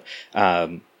come out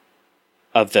of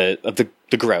the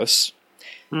gross.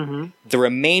 Mm-hmm. The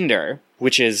remainder,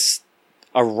 which is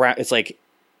around, it's like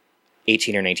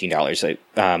 $18 or $19.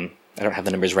 I don't have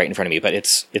the numbers right in front of me, but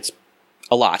it's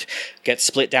a lot. Gets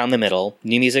split down the middle.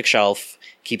 NewMusicShelf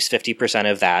keeps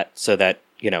 50% of that, so that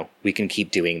we can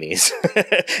keep doing these.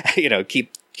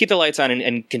 Keep the lights on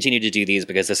and continue to do these,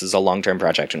 because this is a long-term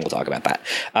project, and we'll talk about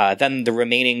that. Then the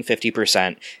remaining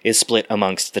 50% is split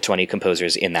amongst the 20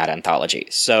 composers in that anthology.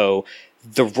 So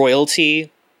the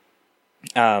royalty,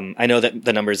 I know that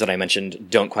the numbers that I mentioned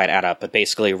don't quite add up, but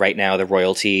basically right now the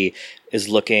royalty is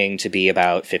looking to be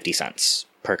about 50 cents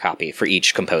per copy for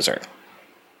each composer.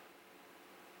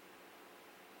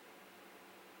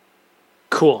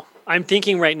 Cool. I'm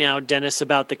thinking right now, Dennis,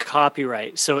 about the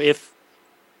copyright. So if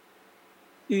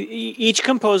each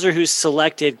composer who's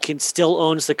selected still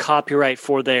owns the copyright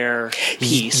for their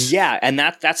piece. Yeah, and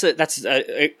that's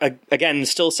again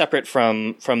still separate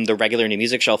from the regular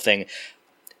NewMusicShelf thing.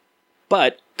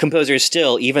 But composers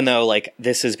still, even though like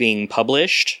this is being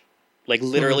published, like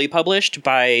literally published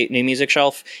by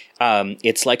NewMusicShelf,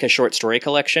 it's like a short story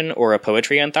collection or a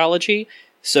poetry anthology.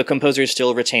 So composers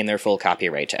still retain their full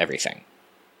copyright to everything.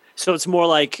 So it's more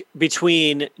like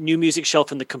between NewMusicShelf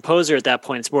and the composer at that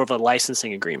point. It's more of a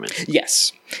licensing agreement.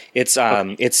 Yes, it's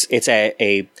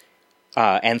a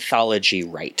anthology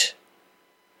right.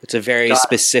 It's a very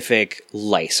specific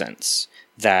license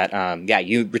that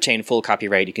you retain full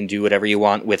copyright. You can do whatever you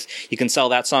want with. You can sell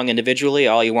that song individually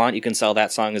all you want. You can sell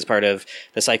that song as part of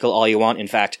the cycle all you want. In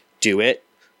fact, do it.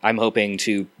 I'm hoping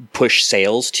to push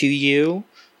sales to you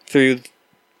through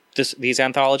these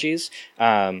anthologies.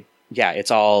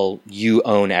 It's all, you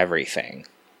own everything.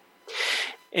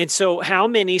 And so how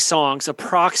many songs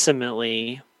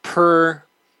approximately per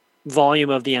volume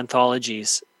of the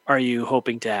anthologies are you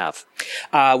hoping to have?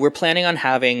 We're planning on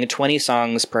having 20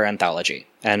 songs per anthology.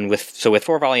 And with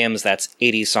 4 volumes, that's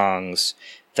 80 songs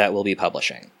that we'll be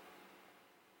publishing.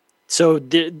 So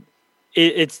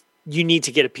it's you need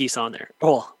to get a piece on there.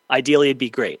 Well, ideally it'd be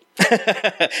great.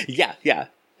 Yeah,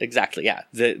 exactly. Yeah.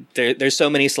 There's so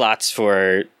many slots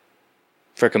for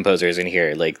composers in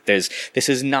here. Like this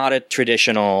is not a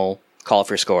traditional call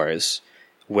for scores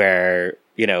where,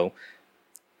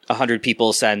 100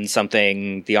 people send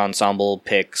something, the ensemble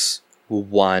picks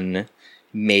one,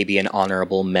 maybe an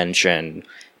honorable mention,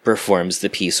 performs the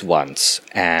piece once,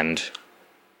 and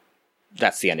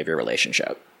that's the end of your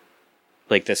relationship.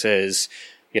 Like this is,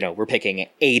 we're picking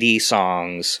 80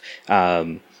 songs,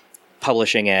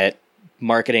 publishing it,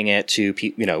 marketing it to,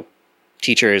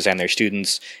 teachers and their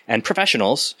students and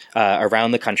professionals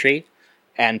around the country,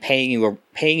 and paying you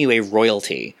a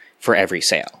royalty for every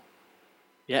sale.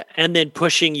 Yeah, and then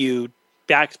pushing you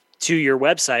back to your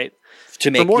website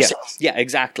to make more sales. Yeah,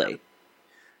 exactly.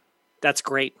 That's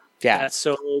great. Yeah, that's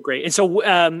so great. And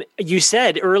so you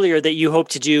said earlier that you hope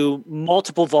to do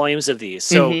multiple volumes of these.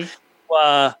 So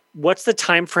what's the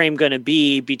time frame going to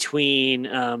be between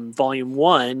volume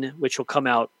 1, which will come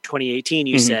out 2018,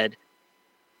 you said,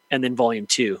 and then volume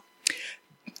 2?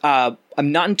 I'm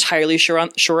not entirely sure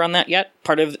on that yet.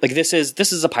 Part of this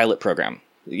is a pilot program.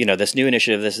 This new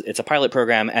initiative, it's a pilot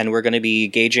program, and we're going to be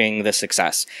gauging the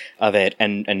success of it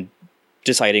and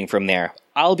deciding from there.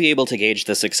 I'll be able to gauge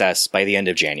the success by the end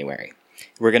of January.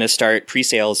 We're going to start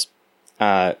pre-sales,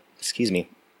 in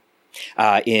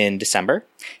December,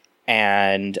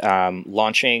 and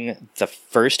launching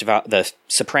the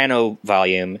soprano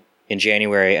volume in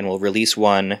January, and we'll release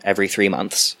one every 3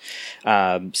 months.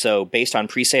 So based on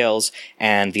pre-sales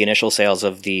and the initial sales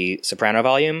of the soprano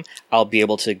volume, I'll be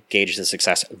able to gauge the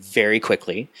success very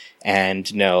quickly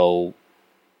and know,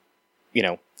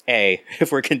 A,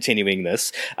 if we're continuing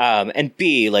this, and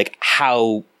B, like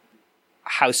how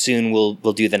soon we'll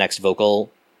do the next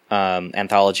vocal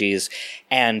anthologies,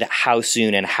 and how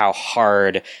soon and how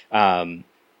hard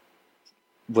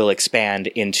we'll expand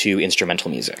into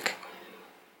instrumental music.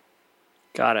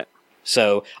 Got it.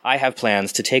 So I have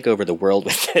plans to take over the world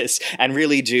with this and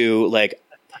really do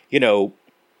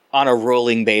on a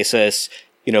rolling basis,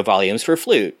 volumes for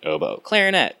flute, oboe,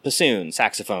 clarinet, bassoon,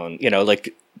 saxophone,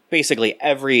 basically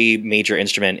every major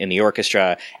instrument in the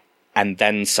orchestra, and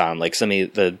then some, like some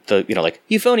of the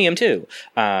euphonium too.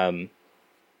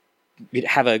 We'd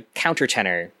have a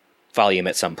countertenor volume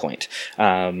at some point.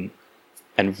 And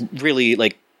really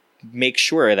make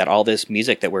sure that all this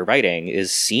music that we're writing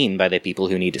is seen by the people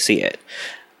who need to see it.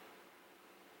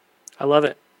 I love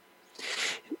it.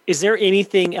 Is there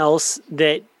anything else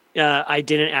that I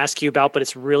didn't ask you about, but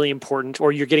it's really important,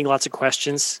 or you're getting lots of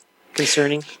questions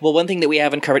concerning? Well, one thing that we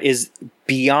haven't covered is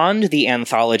beyond the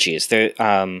anthologies. There,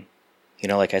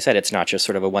 like I said, it's not just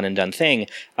sort of a one and done thing.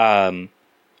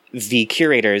 The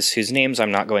curators, whose names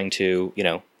I'm not going to,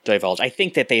 divulge. I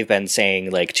think that they've been saying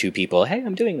like to people, "Hey,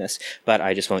 I'm doing this," but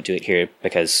I just won't do it here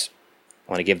because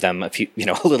I want to give them a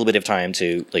little bit of time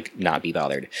to like not be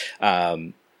bothered.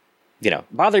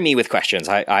 Bother me with questions.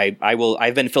 I will.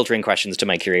 I've been filtering questions to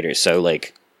my curators, so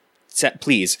like,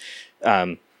 please,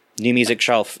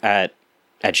 NewMusicShelf at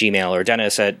Gmail, or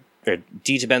Dennis or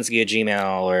dtobensky at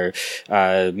Gmail, or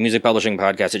Music Publishing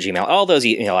Podcast at Gmail. All those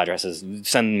email addresses.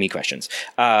 Send me questions.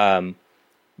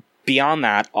 Beyond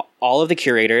that, all of the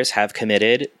curators have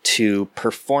committed to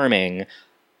performing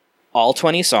all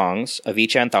 20 songs of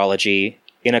each anthology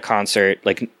in a concert,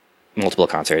 like multiple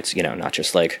concerts, not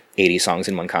just like 80 songs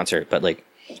in one concert, but like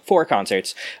 4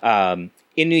 concerts in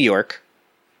New York.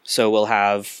 So we'll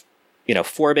have,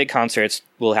 4 big concerts.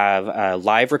 We'll have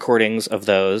live recordings of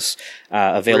those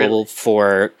available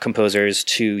for composers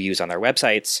to use on their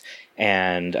websites.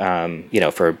 And,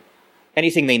 for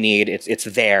anything they need, it's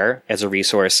there as a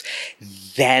resource.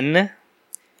 Then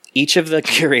each of the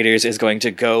curators is going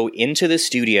to go into the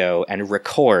studio and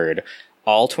record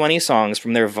all 20 songs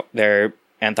from their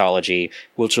anthology,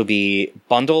 which will be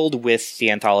bundled with the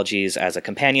anthologies as a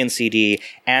companion CD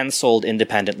and sold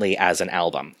independently as an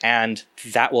album. And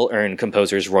that will earn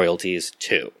composers royalties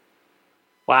too.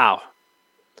 Wow.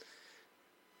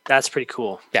 That's pretty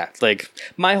cool. Yeah, like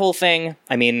my whole thing,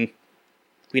 I mean,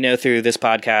 we know through this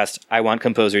podcast, I want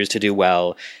composers to do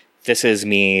well. This is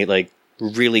me, like,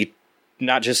 really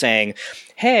not just saying,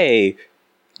 hey,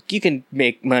 you can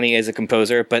make money as a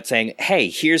composer, but saying, hey,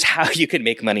 here's how you can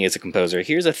make money as a composer.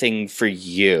 Here's a thing for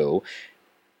you.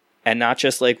 And not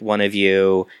just like one of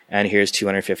you, and here's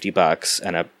 $250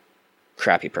 and a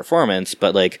crappy performance,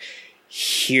 but like,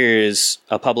 here's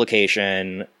a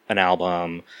publication, an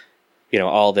album,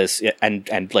 all this,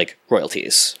 and like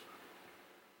royalties.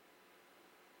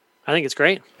 I think it's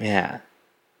great. Yeah.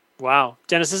 Wow.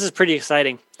 Dennis, this is pretty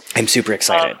exciting. I'm super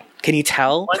excited. Can you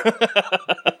tell?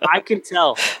 I can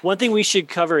tell. One thing we should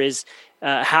cover is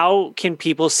how can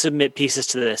people submit pieces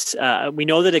to this? We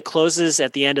know that it closes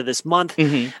at the end of this month,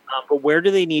 but where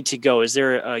do they need to go? Is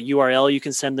there a URL you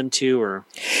can send them to? Or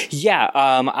yeah,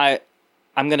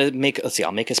 I'm going to make,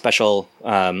 I'll make a special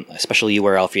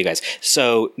URL for you guys.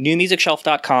 So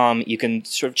NewMusicShelf.com, you can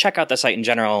sort of check out the site in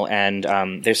general, and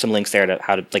there's some links there to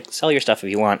how to like sell your stuff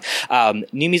if you want.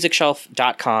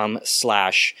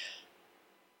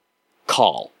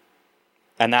 NewMusicShelf.com/call.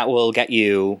 And that will get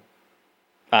you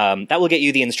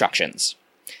the instructions.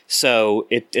 So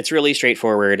it's really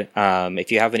straightforward.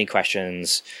 If you have any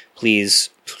questions, please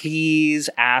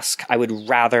ask. I would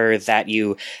rather that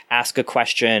you ask a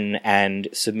question and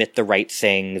submit the right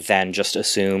thing than just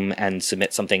assume and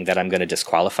submit something that I'm going to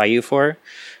disqualify you for.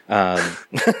 You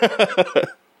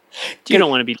don't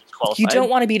want to be disqualified. You don't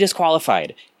want to be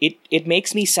disqualified. It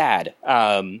makes me sad.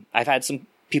 I've had some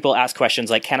people ask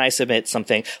questions like, can I submit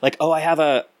something? Like, oh, I have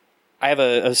a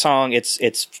song.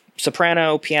 It's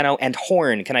soprano, piano, and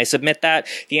horn. Can I submit that?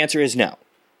 The answer is no.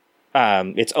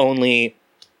 It's only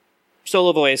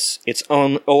solo voice,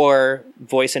 or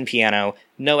voice and piano,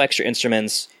 no extra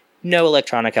instruments, no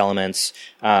electronic elements.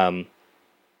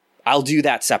 I'll do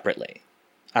that separately.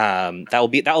 That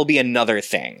will be another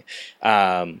thing.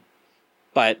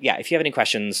 But yeah, if you have any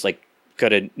questions, like go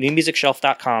to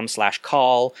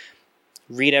newmusicshelf.com/call,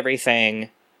 read everything.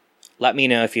 Let me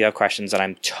know if you have questions, and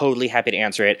I'm totally happy to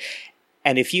answer it.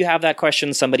 And if you have that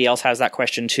question, somebody else has that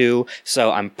question too.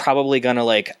 So I'm probably going to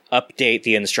like update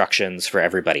the instructions for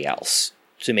everybody else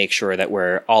to make sure that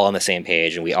we're all on the same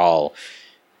page and we all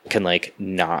can like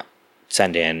not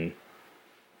send in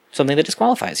something that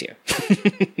disqualifies you.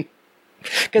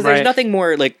 Because there's nothing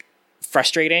more like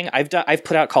frustrating. I've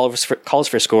put out calls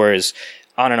for scores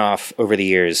on and off over the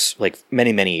years, like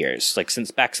many years, like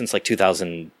since like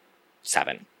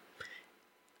 2007.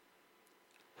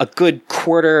 A good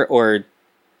quarter or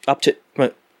up to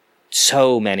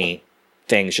so many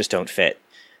things just don't fit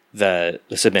the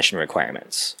submission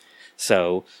requirements.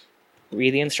 So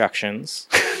read the instructions.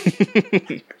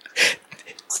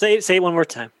 Say it one more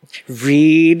time.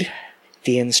 Read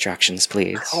the instructions,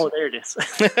 please. Oh, there it is.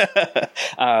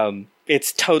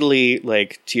 It's totally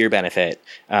like to your benefit.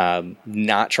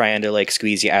 Not trying to like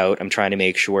squeeze you out. I'm trying to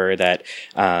make sure that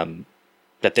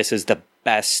that this is the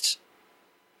best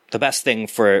thing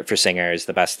for singers,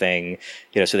 the best thing,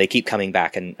 so they keep coming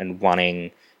back and wanting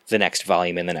the next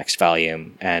volume and the next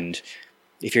volume. And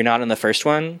if you're not in the first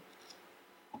one,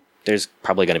 there's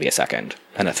probably going to be a second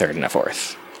and a third and a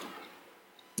fourth.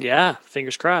 Yeah,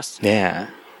 fingers crossed. Yeah.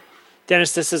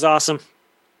 Dennis, this is awesome.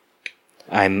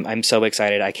 I'm so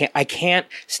excited. I can't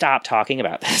stop talking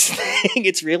about this thing.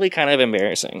 It's really kind of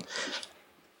embarrassing.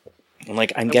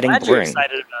 I'm getting glad boring. You're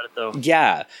excited about it though.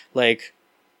 Yeah, like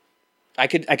I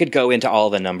could go into all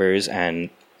the numbers and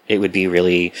it would be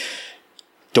really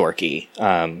dorky.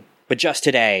 But just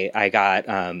today I got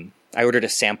I ordered a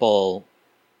sample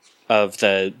of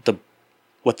the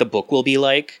what the book will be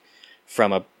like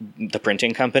from the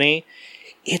printing company.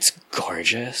 It's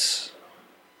gorgeous.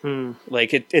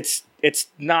 Like it's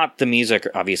not the music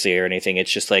obviously or anything.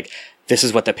 It's just like, this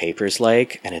is what the paper's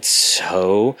like, and it's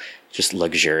so just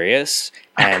luxurious.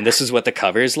 And this is what the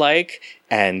cover's like,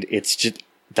 and it's just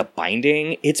the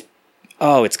binding. It's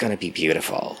gonna be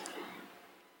beautiful.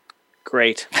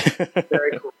 Great.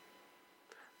 Very cool.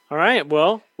 All right.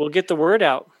 Well, we'll get the word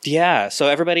out. Yeah. So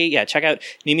everybody, check out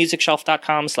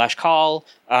newmusicshelf.com/call.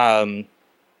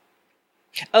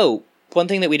 One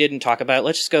thing that we didn't talk about,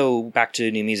 let's just go back to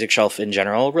New Music Shelf in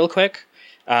general real quick.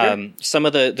 Sure. Some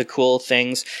of the cool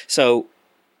things. So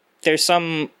there's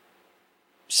some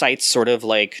sites sort of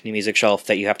like New Music Shelf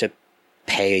that you have to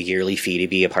pay a yearly fee to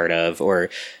be a part of, or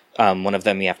one of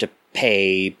them you have to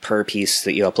pay per piece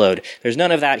that you upload. There's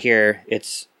none of that here.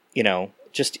 It's,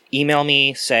 just email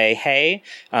me, say, hey,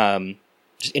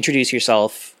 just introduce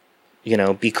yourself,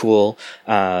 be cool.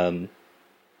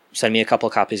 Send me a couple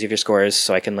copies of your scores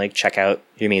so I can check out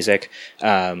your music.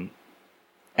 And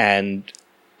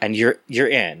you're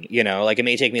in, it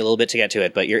may take me a little bit to get to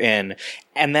it, but you're in.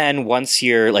 And then once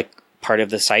you're part of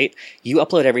the site, you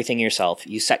upload everything yourself.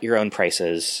 You set your own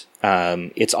prices.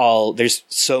 There's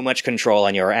so much control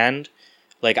on your end.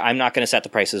 I'm not going to set the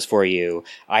prices for you.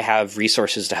 I have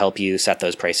resources to help you set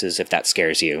those prices if that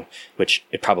scares you, which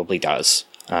it probably does.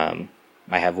 I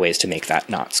have ways to make that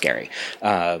not scary.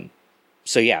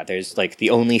 So yeah, there's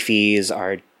the only fees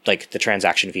are the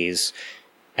transaction fees,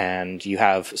 and you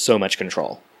have so much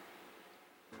control.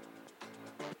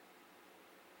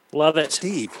 Love it.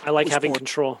 Steve, I like having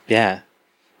control. Yeah.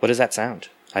 What does that sound?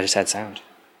 I just had sound.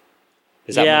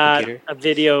 Is that my computer? A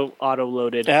video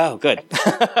auto-loaded. Oh, good.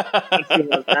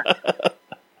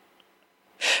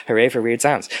 Hooray for weird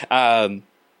sounds.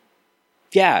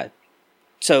 Yeah.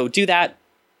 So do that.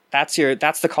 That's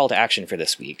the call to action for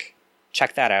this week.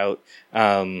 Check that out.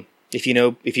 If you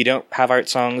don't have art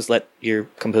songs, let your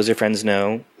composer friends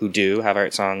know who do have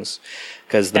art songs,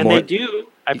 because they do.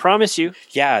 I promise you.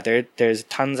 Yeah, there's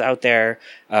tons out there.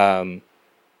 Yeah,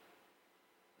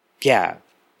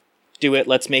 do it.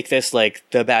 Let's make this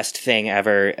the best thing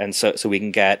ever, and so we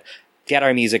can get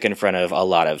our music in front of a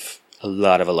lot of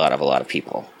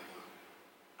people.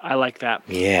 I like that.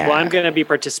 Yeah. Well, I'm going to be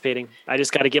participating. I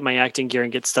just got to get my acting gear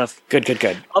and get stuff. Good.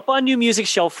 Up on New Music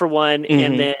Shelf for one,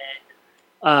 and then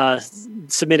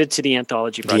submitted to the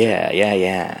anthology project.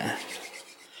 Yeah.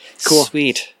 Cool.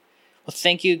 Sweet. Well,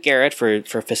 thank you, Garrett, for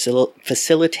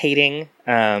facilitating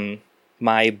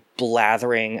my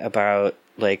blathering about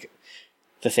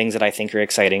the things that I think are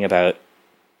exciting about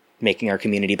making our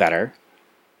community better.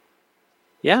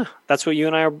 Yeah, that's what you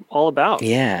and I are all about.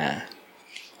 Yeah.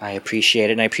 I appreciate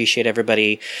it, and I appreciate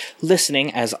everybody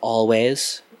listening, as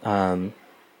always. I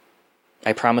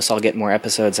promise I'll get more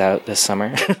episodes out this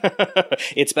summer.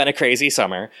 It's been a crazy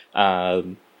summer.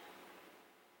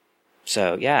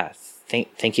 So, yeah,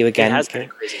 thank you again. It has been a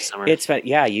crazy summer. It's been,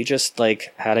 you just,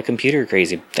 had a computer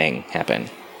crazy thing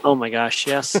happen. Oh, my gosh,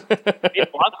 yes. I made a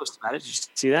blog post about it. Did you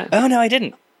see that? Oh, no, I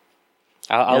didn't.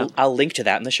 I'll link to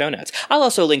that in the show notes. I'll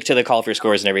also link to the call for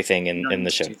scores and everything in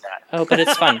the show. Oh, but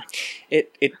it's fun.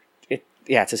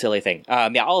 It's a silly thing.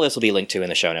 All this will be linked to in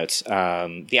the show notes.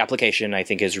 The application I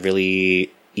think is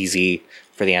really easy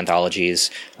for the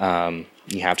anthologies.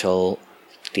 You have till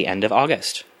the end of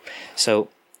August. So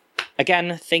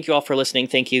again, thank you all for listening.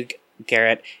 Thank you,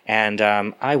 Garrett, and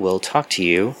I will talk to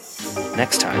you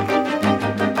next time.